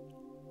ら、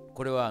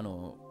これは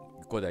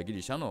古代ギ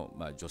リシャの、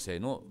女性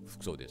の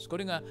服装です。こ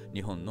れが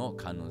日本の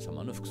観音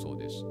様の服装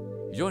です。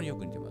非常によ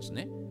く似てます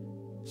ね。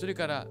それ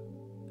から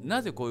な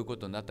ぜこういうこ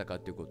とになったか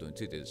ということに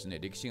ついてですね、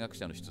歴史学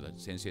者の人た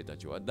ち、先生た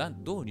ちはどうい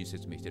うふうに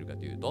説明しているか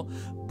というと、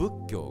仏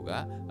教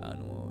が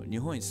日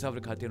本に伝わる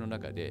過程の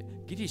中で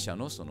ギリシャ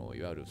の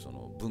いわゆる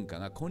文化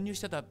が混入し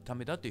たた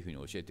めだというふうに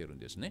教えているん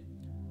ですね。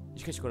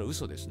しかしこれは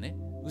嘘ですね。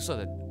嘘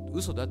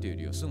だという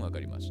理由はすぐ分か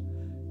ります。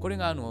これ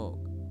が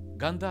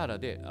ガンダーラ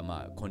で、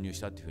混入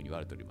したというふうに言わ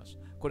れております。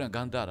これは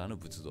ガンダーラの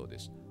仏像で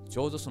す。ち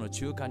ょうどその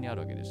中間にあ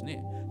るわけです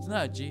ね。すな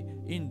わち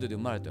インドで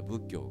生まれた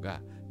仏教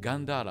がガ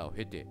ンダーラを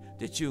経て、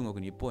で中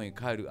国、日本へ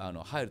入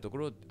るとこ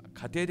ろ、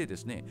過程でで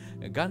すね、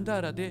ガンダ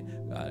ーラで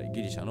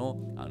ギリシャ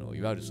の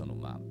いわゆる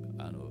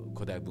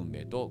古代文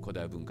明と古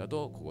代文化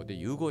とここで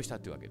融合した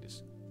というわけで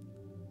す。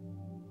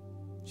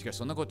しかし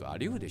そんなことはあ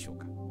り得るでしょう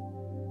か。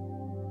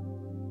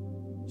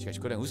しかし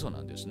これは嘘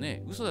なんです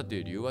ね。嘘だと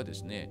いう理由はで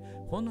すね、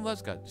ほんのわ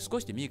ずか少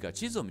しでもいいから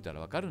地図を見た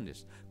らわかるんで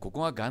す。こ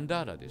こがガン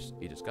ダーラです。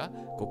いいですか？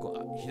こ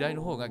こ左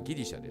の方がギ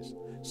リシャです。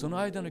その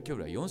間の距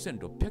離は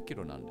4600キ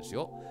ロなんです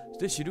よ。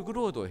で、シルク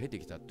ロードを経て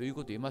きたという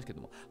ことを言いますけ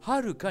ども、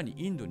はるかに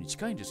インドに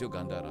近いんですよ、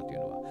ガンダーラという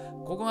のは。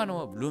ここが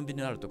ルンビ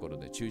になるところ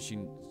で中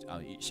心、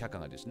釈迦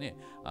がですね、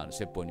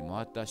説法に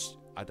回った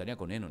あたりが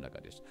この絵の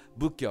中です。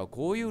仏教は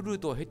こういうルー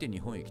トを経て日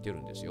本へ来てる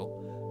んです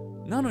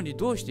よ。なのに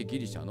どうしてギ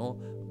リシャの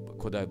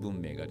古代文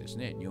明がです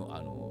ね、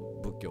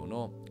仏教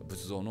の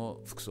仏像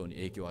の服装に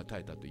影響を与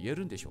えたと言え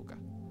るんでしょうか。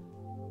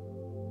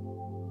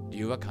理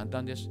由は簡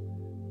単です。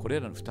これ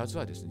らの2つ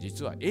はですね、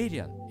実はエイリ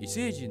アン、異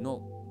星人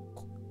の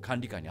管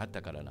理下にあっ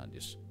たからなん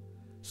です。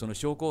その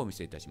証拠をお見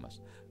せいたしま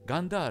す。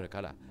ガンダーラ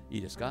から、い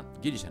いですか、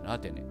ギリシャのア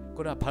テネ、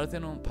これはパルテ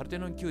ノン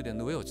宮殿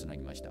の上をつな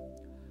ぎました。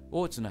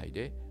をつない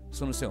で、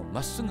その線を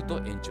まっすぐと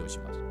延長し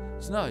ます。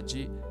すなわ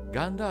ち、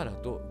ガンダーラ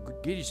と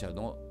ギリシャ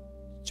の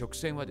直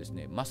線はです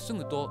ね、まっす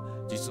ぐと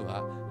実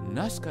は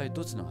ナスカへ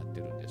とつながっ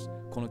ているんです。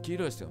この黄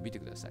色い線を見て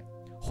ください。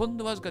ほん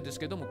のわずかです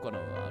けども、この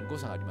誤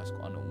差があります。も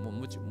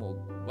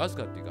うわず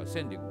かっていうか、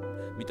線で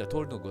見た通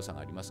りの誤差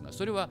がありますが、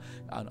それは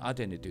ア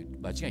テネという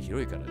町が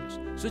広いからです。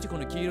そしてこ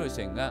の黄色い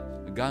線が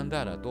ガン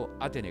ダーラと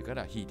アテネか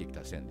ら引いてき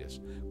た線で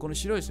す。この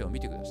白い線を見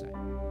てください。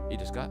いい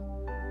ですか？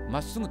ま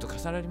っすぐと重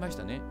なりまし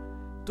たね。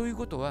という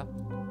ことは、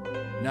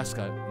ナス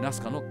カ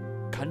の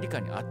管理下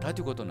にあったと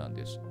いうことなん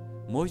です。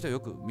もう一度よ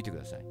く見てく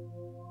ださい。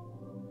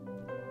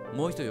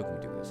もう一度よく見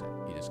てくださ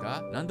い。いいです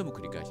か？何度も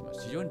繰り返しま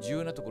す。非常に重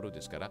要なところ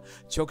ですから、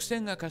直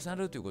線が重な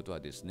るということは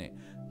ですね、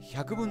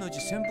100分の1、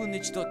1000分の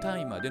1と単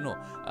位までの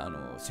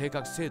正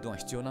確精度が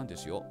必要なんで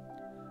すよ。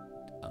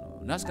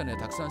ナスカには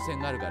たくさん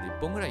線があるから1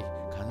本ぐらい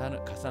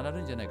重な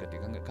るんじゃないかって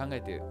考え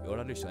てお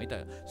られる人がいた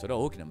ら、それは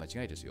大きな間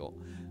違いですよ。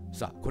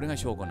さあ、これが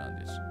証拠なん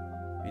です。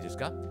いいです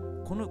か？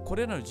こ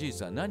れらの事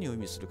実は何を意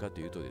味するか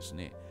というとです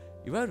ね、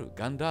いわゆる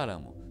ガンダーラ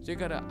も、それ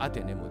からア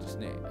テネもです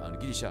ね、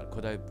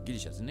古代ギリ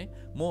シャですね、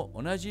も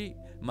う同じ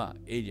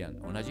エイリアン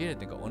とい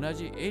うか、同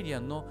じエイリア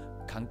ンの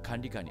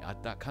管理下にあ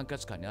った、管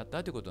轄下にあっ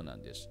たということな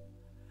んです。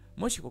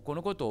もしこ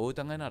のことをお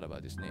疑いなら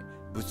ばですね、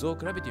仏像を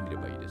比べてみれ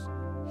ばいいです。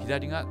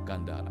左がガ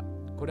ンダーラ。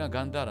これは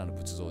ガンダーラの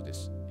仏像で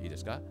す。いいで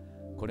すか？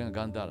これが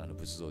ガンダーラの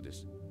仏像で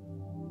す。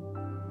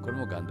これ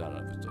もガンダー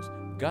ラの仏像です。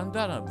ガン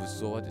ダーラの仏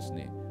像はです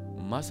ね、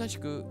まさし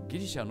く古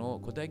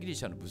代ギリ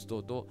シャの仏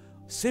像と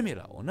セメ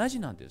ラ同じ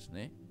なんです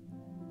ね。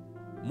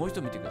もう一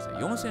度見てください。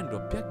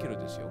4600キロ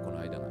ですよ、この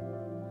間が。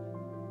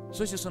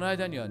そしてその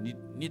間には似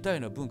たよう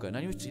な文化は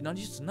何一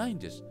ないん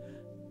です。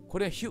こ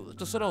れはヒューッ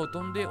と空を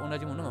飛んで同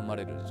じものが生ま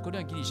れるんです。これ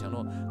は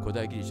古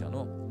代ギリシャ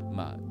の、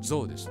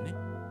像ですね。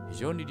非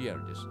常にリア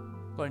ルです。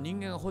これは人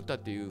間が掘ったっ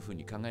ていうふう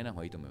に考えない方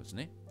がいいと思います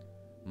ね。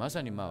ま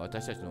さに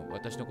私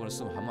のこの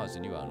住むハマーズ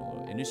には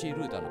NC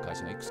ルーターの会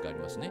社がいくつかあり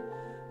ますね。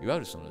いわゆ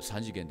るその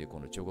3次元でこ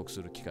の彫刻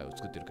する機械を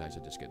作っている会社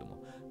ですけど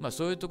も、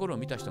そういうところを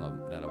見た人が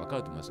なら分か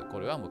ると思いますが、こ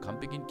れはもう完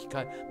璧に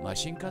マ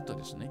シンカット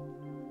ですね。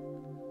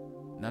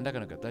何ら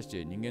かの形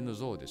で人間の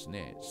像をです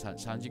ね、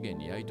3次元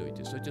に焼いておい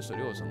て、そしてそ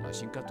れをそのマ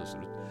シンカットす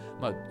る。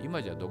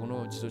今じゃどこ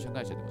の自動車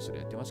会社でもそれ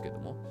やってますけど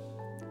も、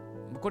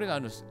これが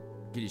ギ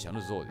リシャ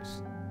の像で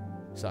す。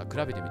さあ、比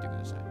べてみてく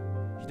ださい。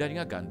左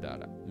がガンダ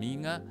ーラ、右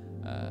が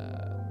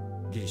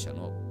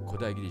古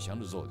代ギリシャ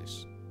の像で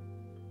す。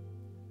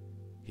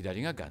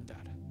左がガンダー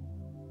ラ、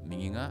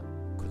右が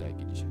古代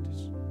ギリシャで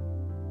す。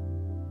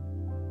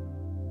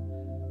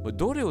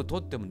どれを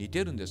取っても似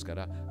てるんですか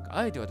ら、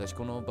あえて私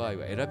この場合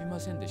は選びま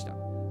せんでした。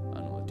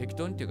適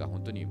当にというか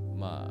本当に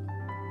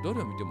ど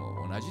れを見て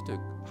も同じと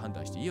判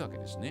断していいわけ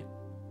ですね。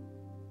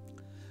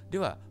で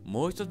は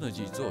もう一つの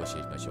事実を教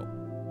えましょう。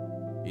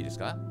いいです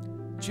か？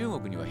中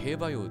国には兵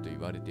馬俑と言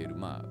われている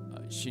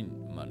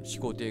始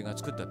皇帝が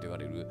作ったと言わ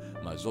れる、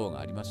像が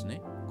あります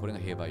ね。これが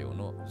兵馬俑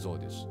の像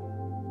です。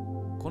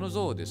この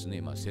像をです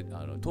ね、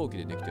陶器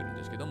でできているん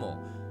ですけども、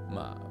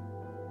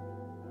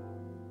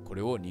こ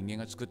れを人間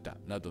が作った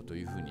などと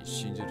いうふうに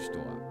信じる人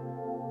は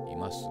い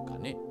ますか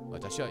ね。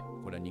私は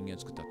これは人間が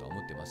作ったとは思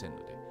ってませんの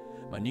で、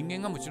人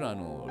間がもちろん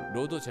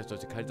労働者とし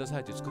て駆り出さ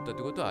れて作ったと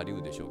いうことはあり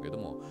得るでしょうけど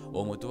も、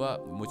大元は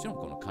もちろん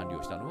この管理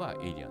をしたのは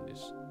エイリアンで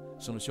す。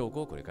その証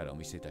拠をこれからお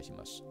見せいたし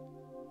ます。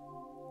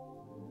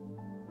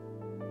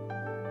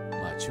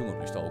中国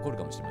の人は怒る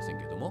かもしれません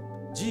けども、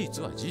事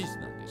実は事実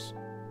なんです。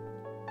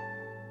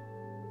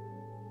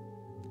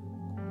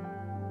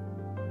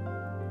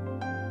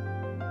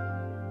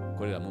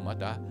これらもま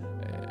た、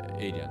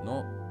エイリアン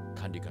の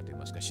管理下といい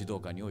ますか指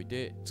導下におい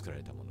て作ら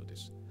れたもので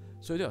す。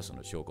それではそ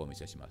の証拠をお見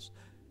せします。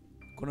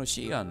この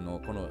シーアンの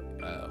この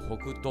北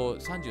東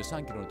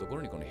33キロのとこ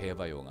ろにこの兵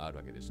馬俑がある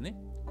わけですね。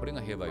これ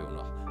が兵馬俑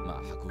の、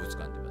博物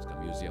館といいますか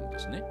ミュージアムで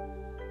すね。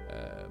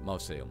マウ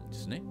スレオムで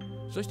すね。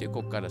そして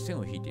ここから線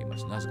を引いていま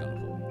す。ナスカの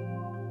方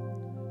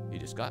に。いい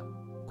ですか？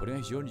これが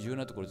非常に重要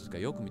なところですか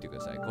らよく見てく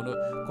ださい。こ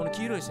の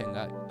黄色い線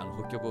が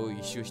北極を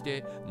一周し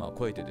て、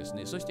越えてです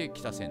ね、そして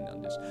北線な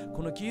んです。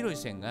この黄色い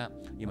線が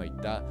今言っ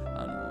た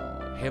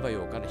兵馬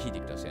俑から引いて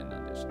きた線な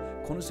んです。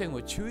この線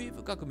を注意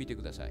深く見て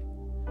ください。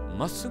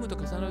まっすぐと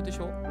重なるでし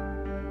ょう。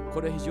こ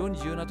れは非常に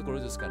重要なとこ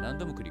ろですから何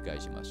度も繰り返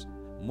します。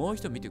もう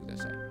一度見てくだ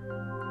さい。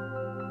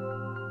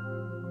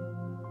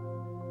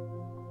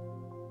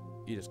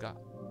いいですか？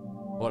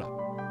ほら、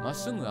まっ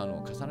すぐ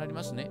重なり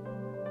ますね。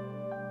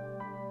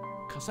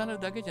重なる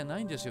だけじゃな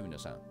いんですよ、皆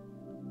さん。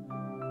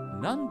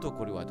何度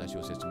これを私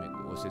を説明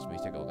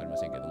したか分かりま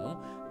せんけども、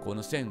こ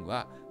の線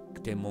は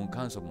天文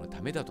観測の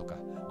ためだとか、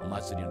お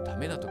祭りのた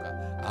めだとか、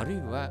あるい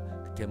は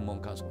天文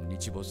観測の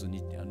日没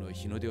に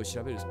日の出を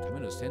調べるため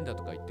の線だ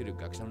とか言ってる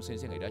学者の先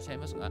生がいらっしゃい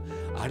ますが、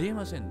ありえ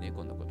ませんね、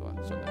こんなことは。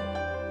そんなこ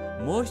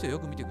と。もう一度よ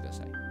く見てくだ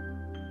さい。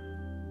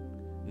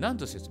何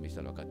度説明し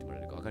たら分かってもら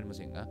えるか分かりま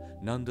せんが、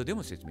何度で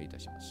も説明いた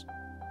します。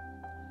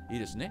いい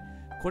ですね。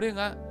これ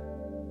が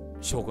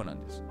証拠なん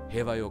です。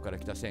兵馬俑から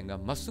来た線が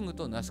まっすぐ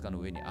とナスカの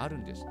上にある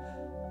んです。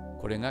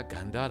これが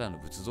ガンダーラの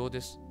仏像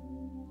です。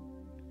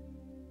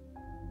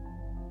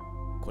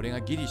これ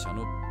がギリシャ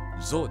の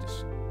像で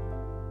す。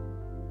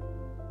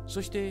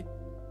そして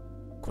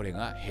これ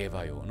が兵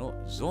馬俑の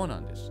像な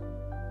んです。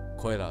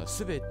これらは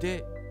すべ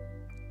て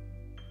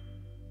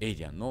エイ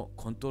リアンの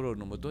コントロール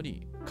のもと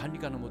に、管理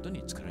下のもと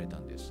に作られた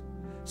んです。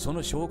そ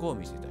の証拠をお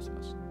見せいたし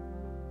ます。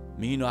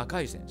右の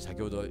赤い線、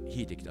先ほど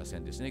引いてきた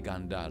線ですね。ガ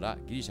ンダーラ、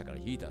ギリシャから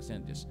引いた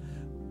線です。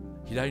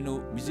左の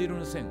水色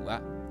の線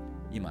は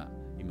今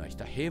し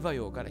た兵馬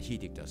俑から引い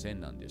てきた線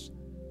なんです。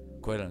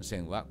これらの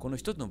線はこの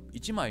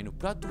一枚の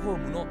プラットフォー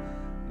ムの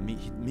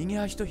右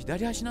端と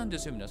左端なんで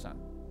すよ、皆さん。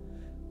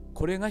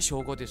これが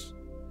証拠です。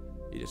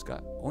いいです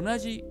か？同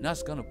じナ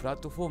スカのプラッ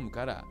トフォーム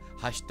から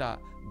発した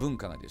文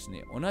化がです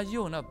ね、同じ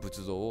ような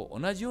仏像を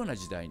同じような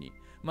時代に、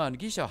ギ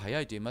リシャは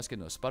早いと言いますけ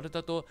ど、スパル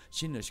タと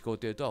真の始皇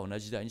帝とは同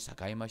じ時代に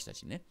栄えました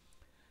しね。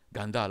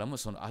ガンダーラも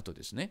その後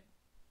ですね。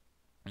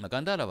ガ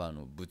ンダーラは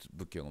仏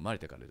教が生まれ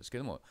てからですけ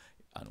ども、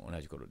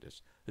同じ頃で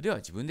す。では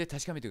自分で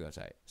確かめてくだ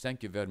さい。Thank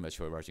you very much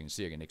for watching.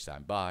 See you again next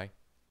time. Bye.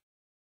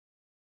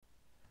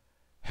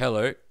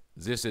 Hello,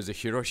 this is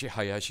Hiroshi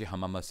Hayashi,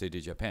 Hamama City,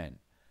 Japan.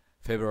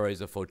 February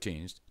the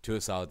 14th,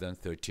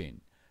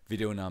 2013.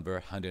 Video number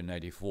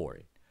 194.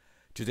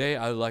 Today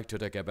I would like to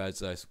talk about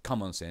the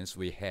common sense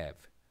we have.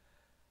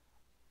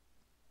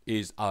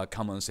 Is our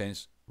common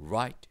sense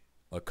right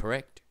or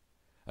correct?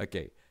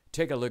 Okay,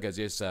 take a look at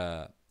this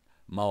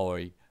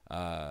Maori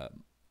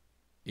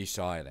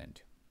Easter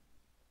Island.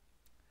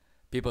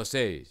 People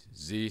say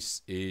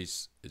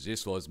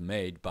this was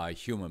made by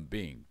human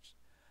beings,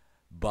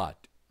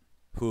 but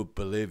who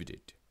believed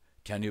it?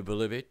 Can you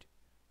believe it?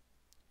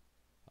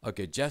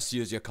 Okay, just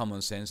use your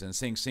common sense and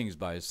think things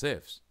by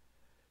yourselves.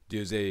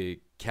 do they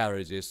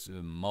carry this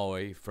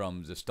moai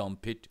from the stone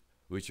pit,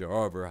 which are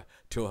over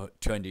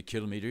 20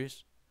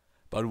 kilometers?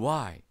 But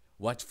why?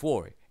 What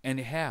for?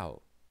 And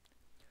how?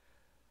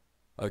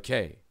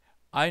 Okay,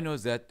 I know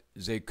that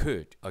they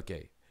could.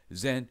 Okay,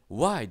 then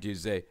why do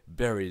they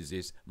bury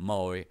this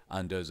moai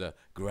under the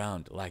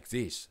ground like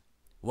this?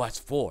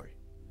 What for?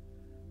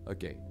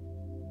 Okay.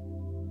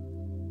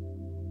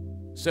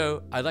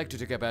 So I'd like to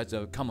talk about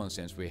the common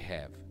sense we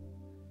have,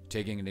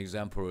 taking an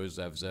examples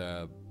of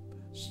the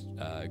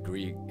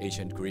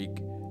ancient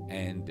Greek,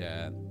 and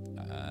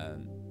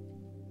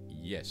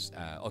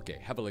okay,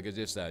 have a look at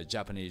this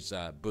Japanese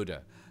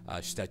Buddha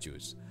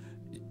statues.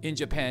 In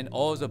Japan,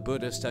 all the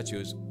Buddha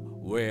statues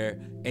wear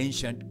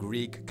ancient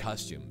Greek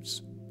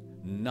costumes,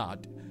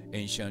 not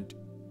ancient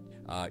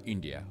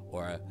India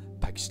or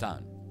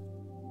Pakistani.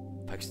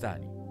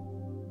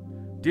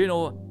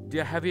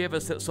 Have you ever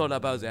thought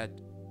about that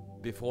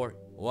before?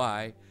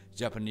 Why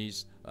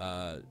Japanese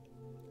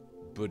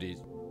Buddha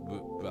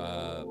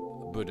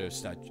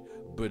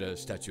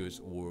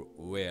statues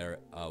were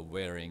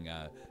wearing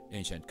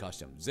ancient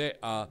costumes? They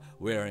are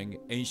wearing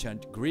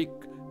ancient Greek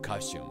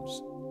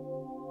costumes.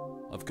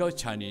 Of course,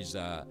 Chinese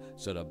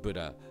sort of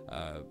Buddha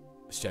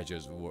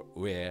statues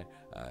wear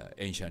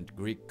ancient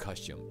Greek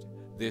costumes.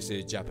 This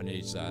is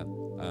Japanese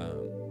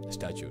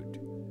statue.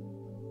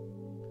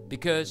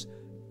 Because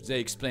they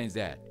explain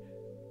that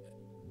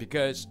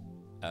because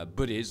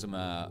Buddhism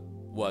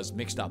was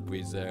mixed up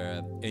with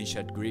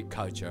ancient Greek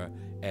culture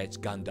at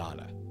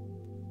Gandhara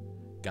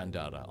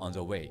on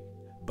the way.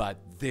 But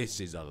this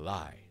is a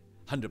lie,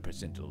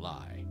 100% a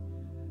lie.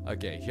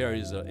 Okay, here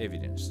is the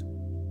evidence.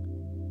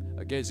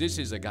 Okay, this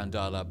is a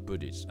Gandhara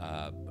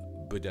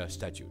Buddha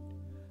statue.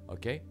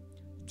 Okay,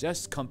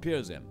 just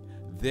compare them.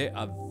 They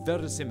are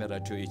very similar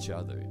to each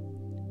other.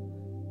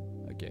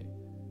 Okay,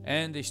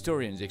 and the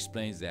historians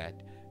explain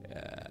that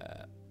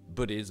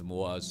Buddhism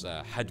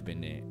had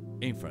been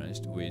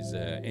influenced with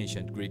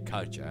ancient Greek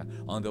culture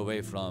on the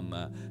way from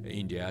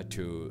India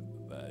to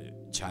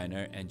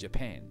China and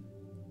Japan.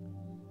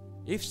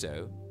 If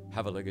so,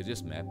 have a look at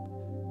this map.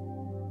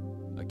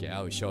 Okay,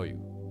 I will show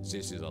you.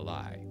 This is a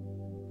lie.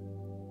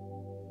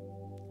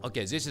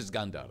 Okay, this is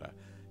Gandhara,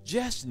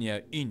 just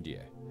near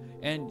India,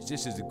 and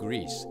this is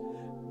Greece.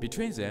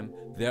 Between them,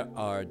 there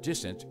are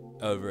distance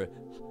over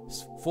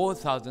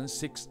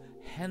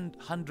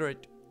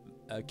 4,600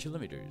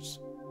 kilometers.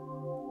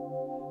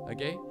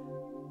 Okay,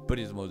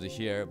 Buddhism was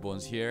here, born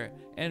here,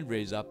 and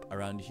raised up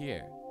around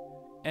here.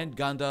 And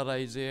Gandhara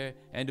is there,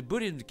 and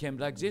Buddhism came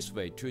like this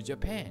way to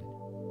Japan.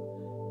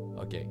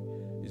 Okay,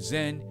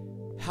 then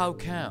how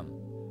come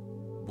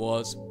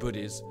was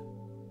Buddhism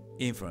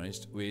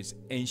influenced with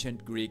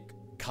ancient Greek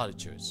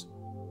cultures?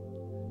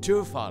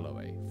 Too far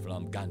away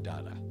from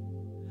Gandhara.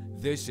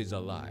 This is a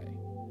lie.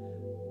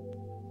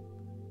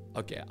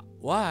 Okay,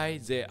 why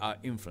they are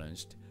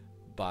influenced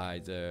by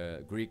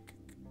the Greek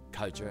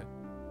culture?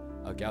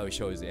 Okay, I will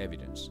show you the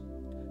evidence.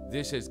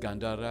 This is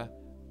Gandhara,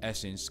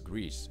 Athens,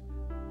 Greece.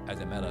 As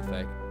a matter of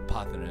fact,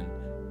 Parthenon,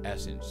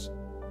 Athens,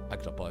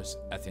 Acropolis,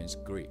 Athens,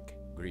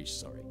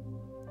 Greece.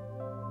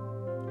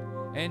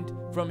 And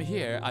from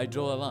here, I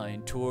draw a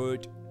line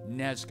toward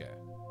Nazca.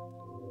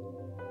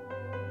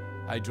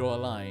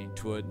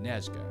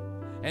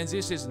 And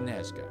this is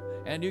Nazca.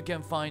 And you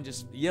can find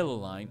this yellow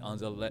line on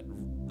the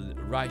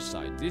right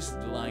side. This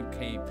line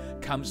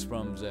comes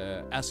from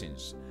the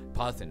Athens,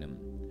 Parthenon,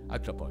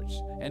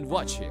 Acropolis. And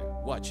watch here,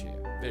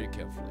 very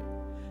carefully.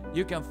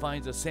 You can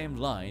find the same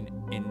line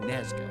in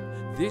Nazca.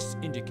 This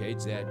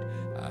indicates that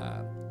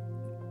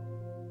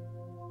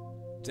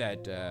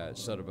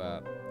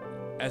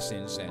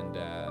Athens and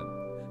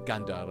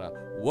Gandhara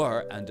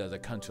were under the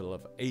control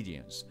of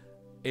Indians.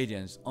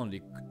 Indians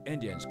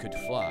could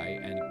fly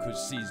and could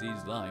see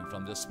these lines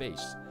from the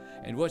space.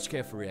 And watch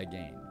carefully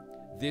again.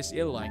 This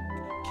yellow line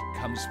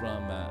comes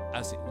from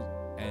Athens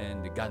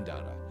and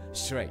Gandhara,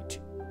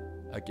 straight.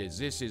 Okay,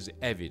 this is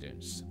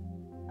evidence.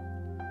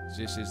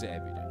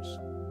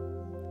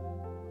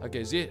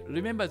 Okay,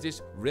 remember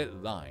this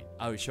red line.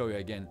 I will show you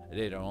again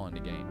later on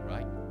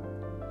right?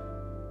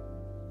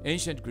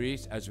 Ancient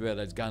Greece as well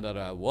as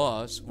Gandhara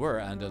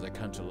were under the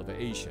control of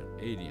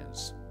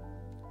aliens.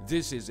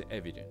 This is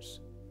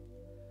evidence.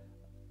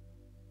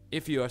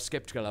 If you are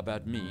skeptical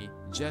about me,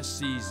 just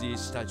see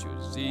these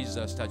statues. These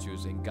are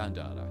statues in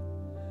Gandhara.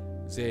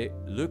 They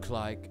look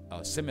like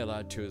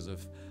similar to the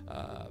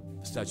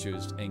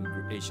statues in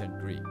ancient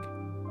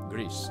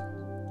Greece.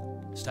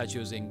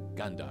 Statues in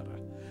Gandhara.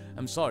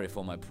 I'm sorry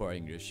for my poor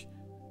English.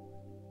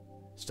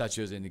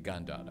 Statues in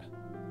Gandhara.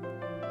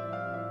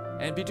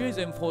 And between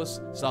them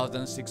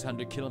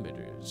 4,600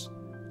 kilometers,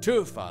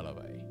 too far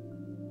away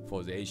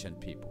for the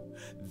ancient people.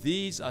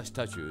 These are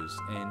statues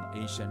in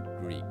ancient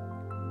Greece.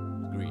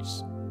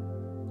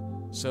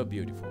 So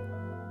beautiful.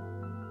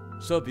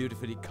 So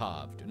beautifully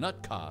carved.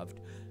 Not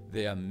carved,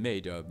 they are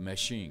made of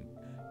machine,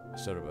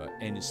 sort of a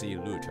NC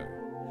Luther.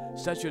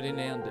 Statued in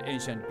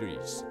ancient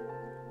Greece.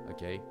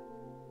 Okay?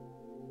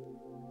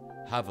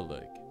 Have a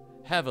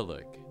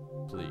look,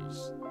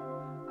 please.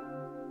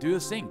 Do you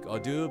think or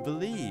do you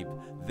believe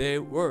they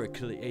were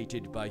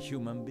created by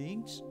human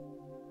beings?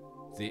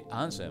 The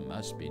answer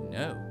must be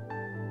no.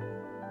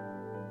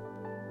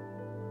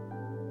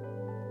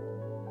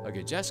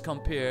 Okay, just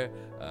compare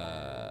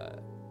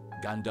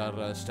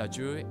Gandhara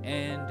statue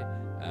and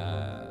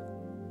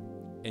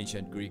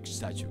ancient Greek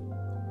statue.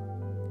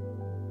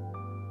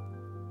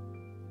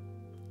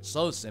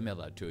 So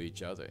similar to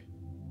each other.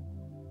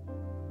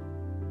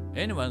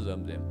 Any one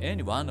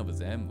of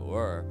them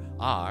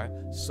are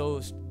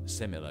so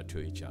similar to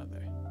each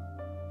other.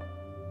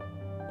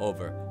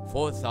 Over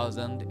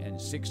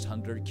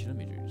 4,600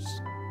 kilometers.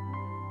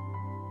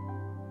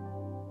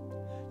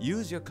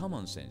 Use your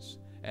common sense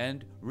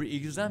and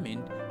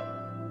re-examine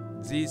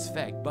these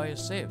facts by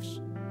yourselves.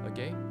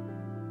 Okay?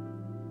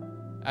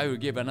 I will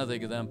give another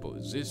example.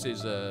 This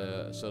is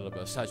a sort of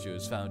a statue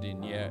found in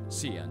near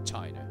Xi'an,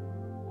 China.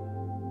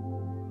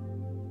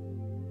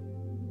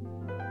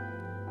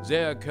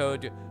 They are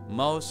called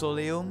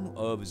Mausoleum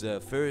of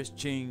the First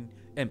Qing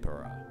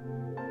Emperor.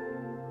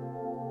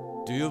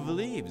 Do you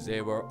believe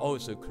they were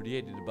also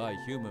created by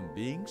human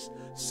beings?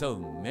 So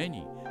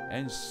many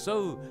and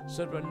so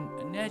sort of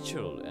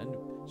natural and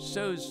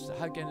so,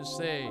 how can I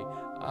say,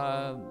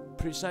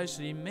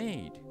 precisely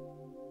made.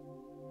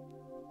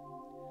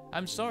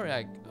 I'm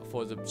sorry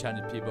for the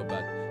Chinese people,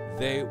 but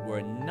they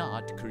were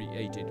not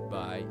created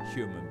by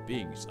human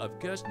beings. Of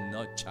course,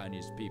 not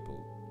Chinese people.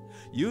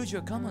 Use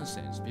your common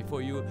sense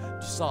before you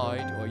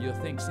decide or you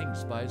think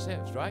things by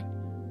yourselves, right?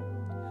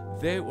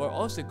 They were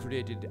also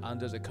created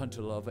under the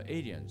control of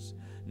aliens.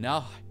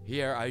 Now,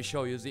 here I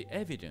show you the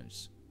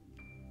evidence.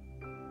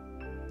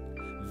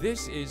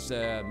 This is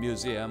a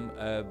museum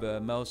of a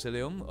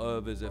mausoleum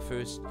of the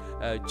first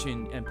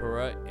Qing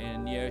emperor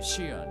near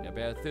Xi'an,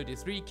 about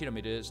 33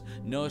 kilometers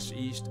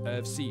northeast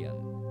of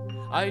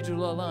Xi'an. I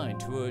drew a line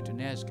toward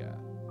Nazca.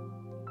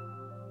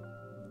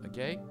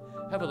 Okay?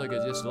 Have a look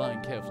at this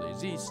line carefully.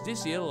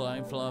 This yellow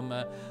line from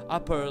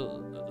upper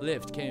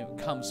left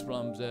comes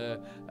from the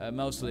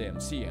mausoleum,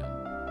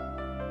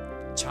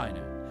 Xi'an,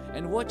 China.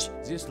 And watch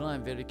this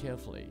line very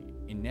carefully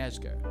in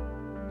Nazca.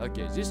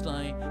 Okay, this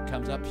line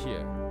comes up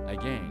here.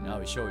 Again, I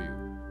will show you.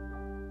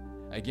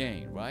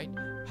 Again, right?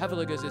 Have a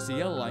look at this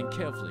yellow line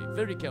carefully,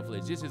 very carefully.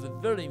 This is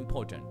very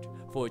important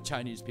for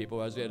Chinese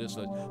people as well as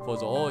for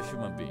all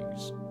human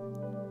beings.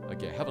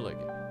 Okay, have a look.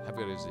 Have a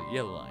look at this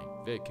yellow line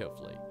very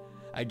carefully.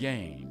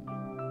 Again,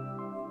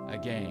 I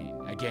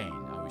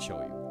will show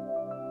you.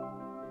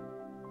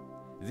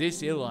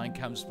 This yellow line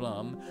comes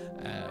from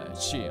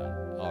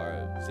Xi'an,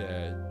 or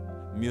the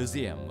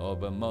museum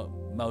of a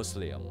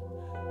mausoleum.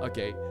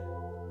 Okay,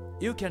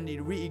 you can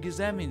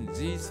re-examine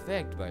these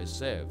facts by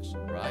yourselves,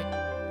 right?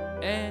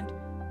 And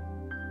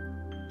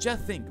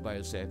just think by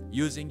yourself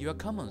using your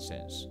common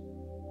sense.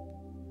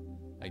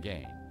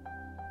 Again.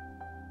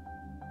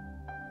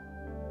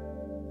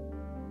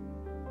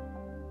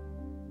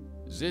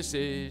 This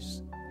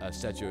is a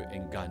statue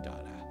in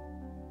Gandhara.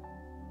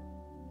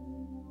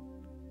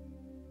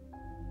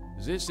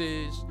 This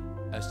is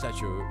a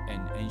statue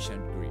in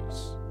ancient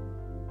Greece.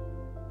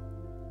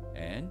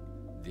 And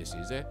this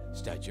is a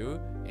statue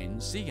in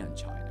Xi'an,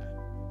 China.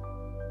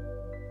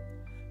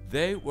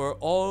 They were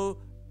all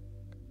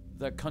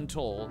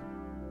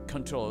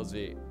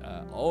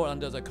all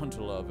under the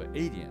control of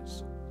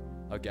aliens.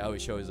 Okay, I will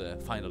show you the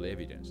final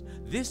evidence.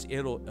 This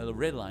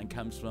red line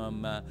comes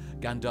from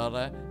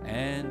Gandhara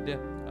and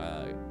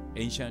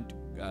ancient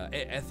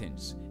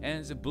Athens,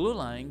 and the blue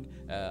line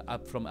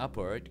up from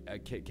upward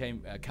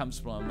comes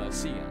from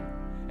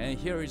Xi'an. And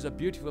here is a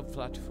beautiful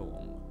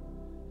platform.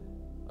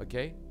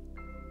 Okay,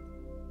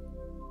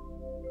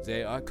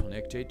 they are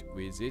connected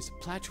with this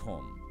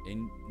platform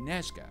in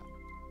Nazca.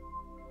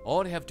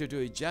 All you have to do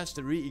is just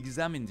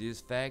re-examine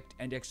this fact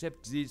and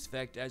accept this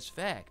fact as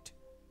fact.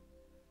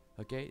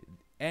 Okay,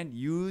 and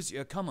use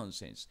your common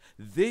sense.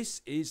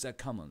 This is a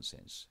common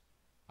sense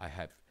I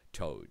have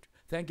told.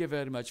 Thank you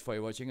very much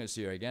for watching. I'll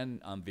see you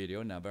again on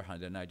video number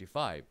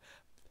 195.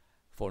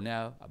 For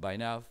now, bye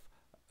now.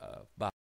 Bye.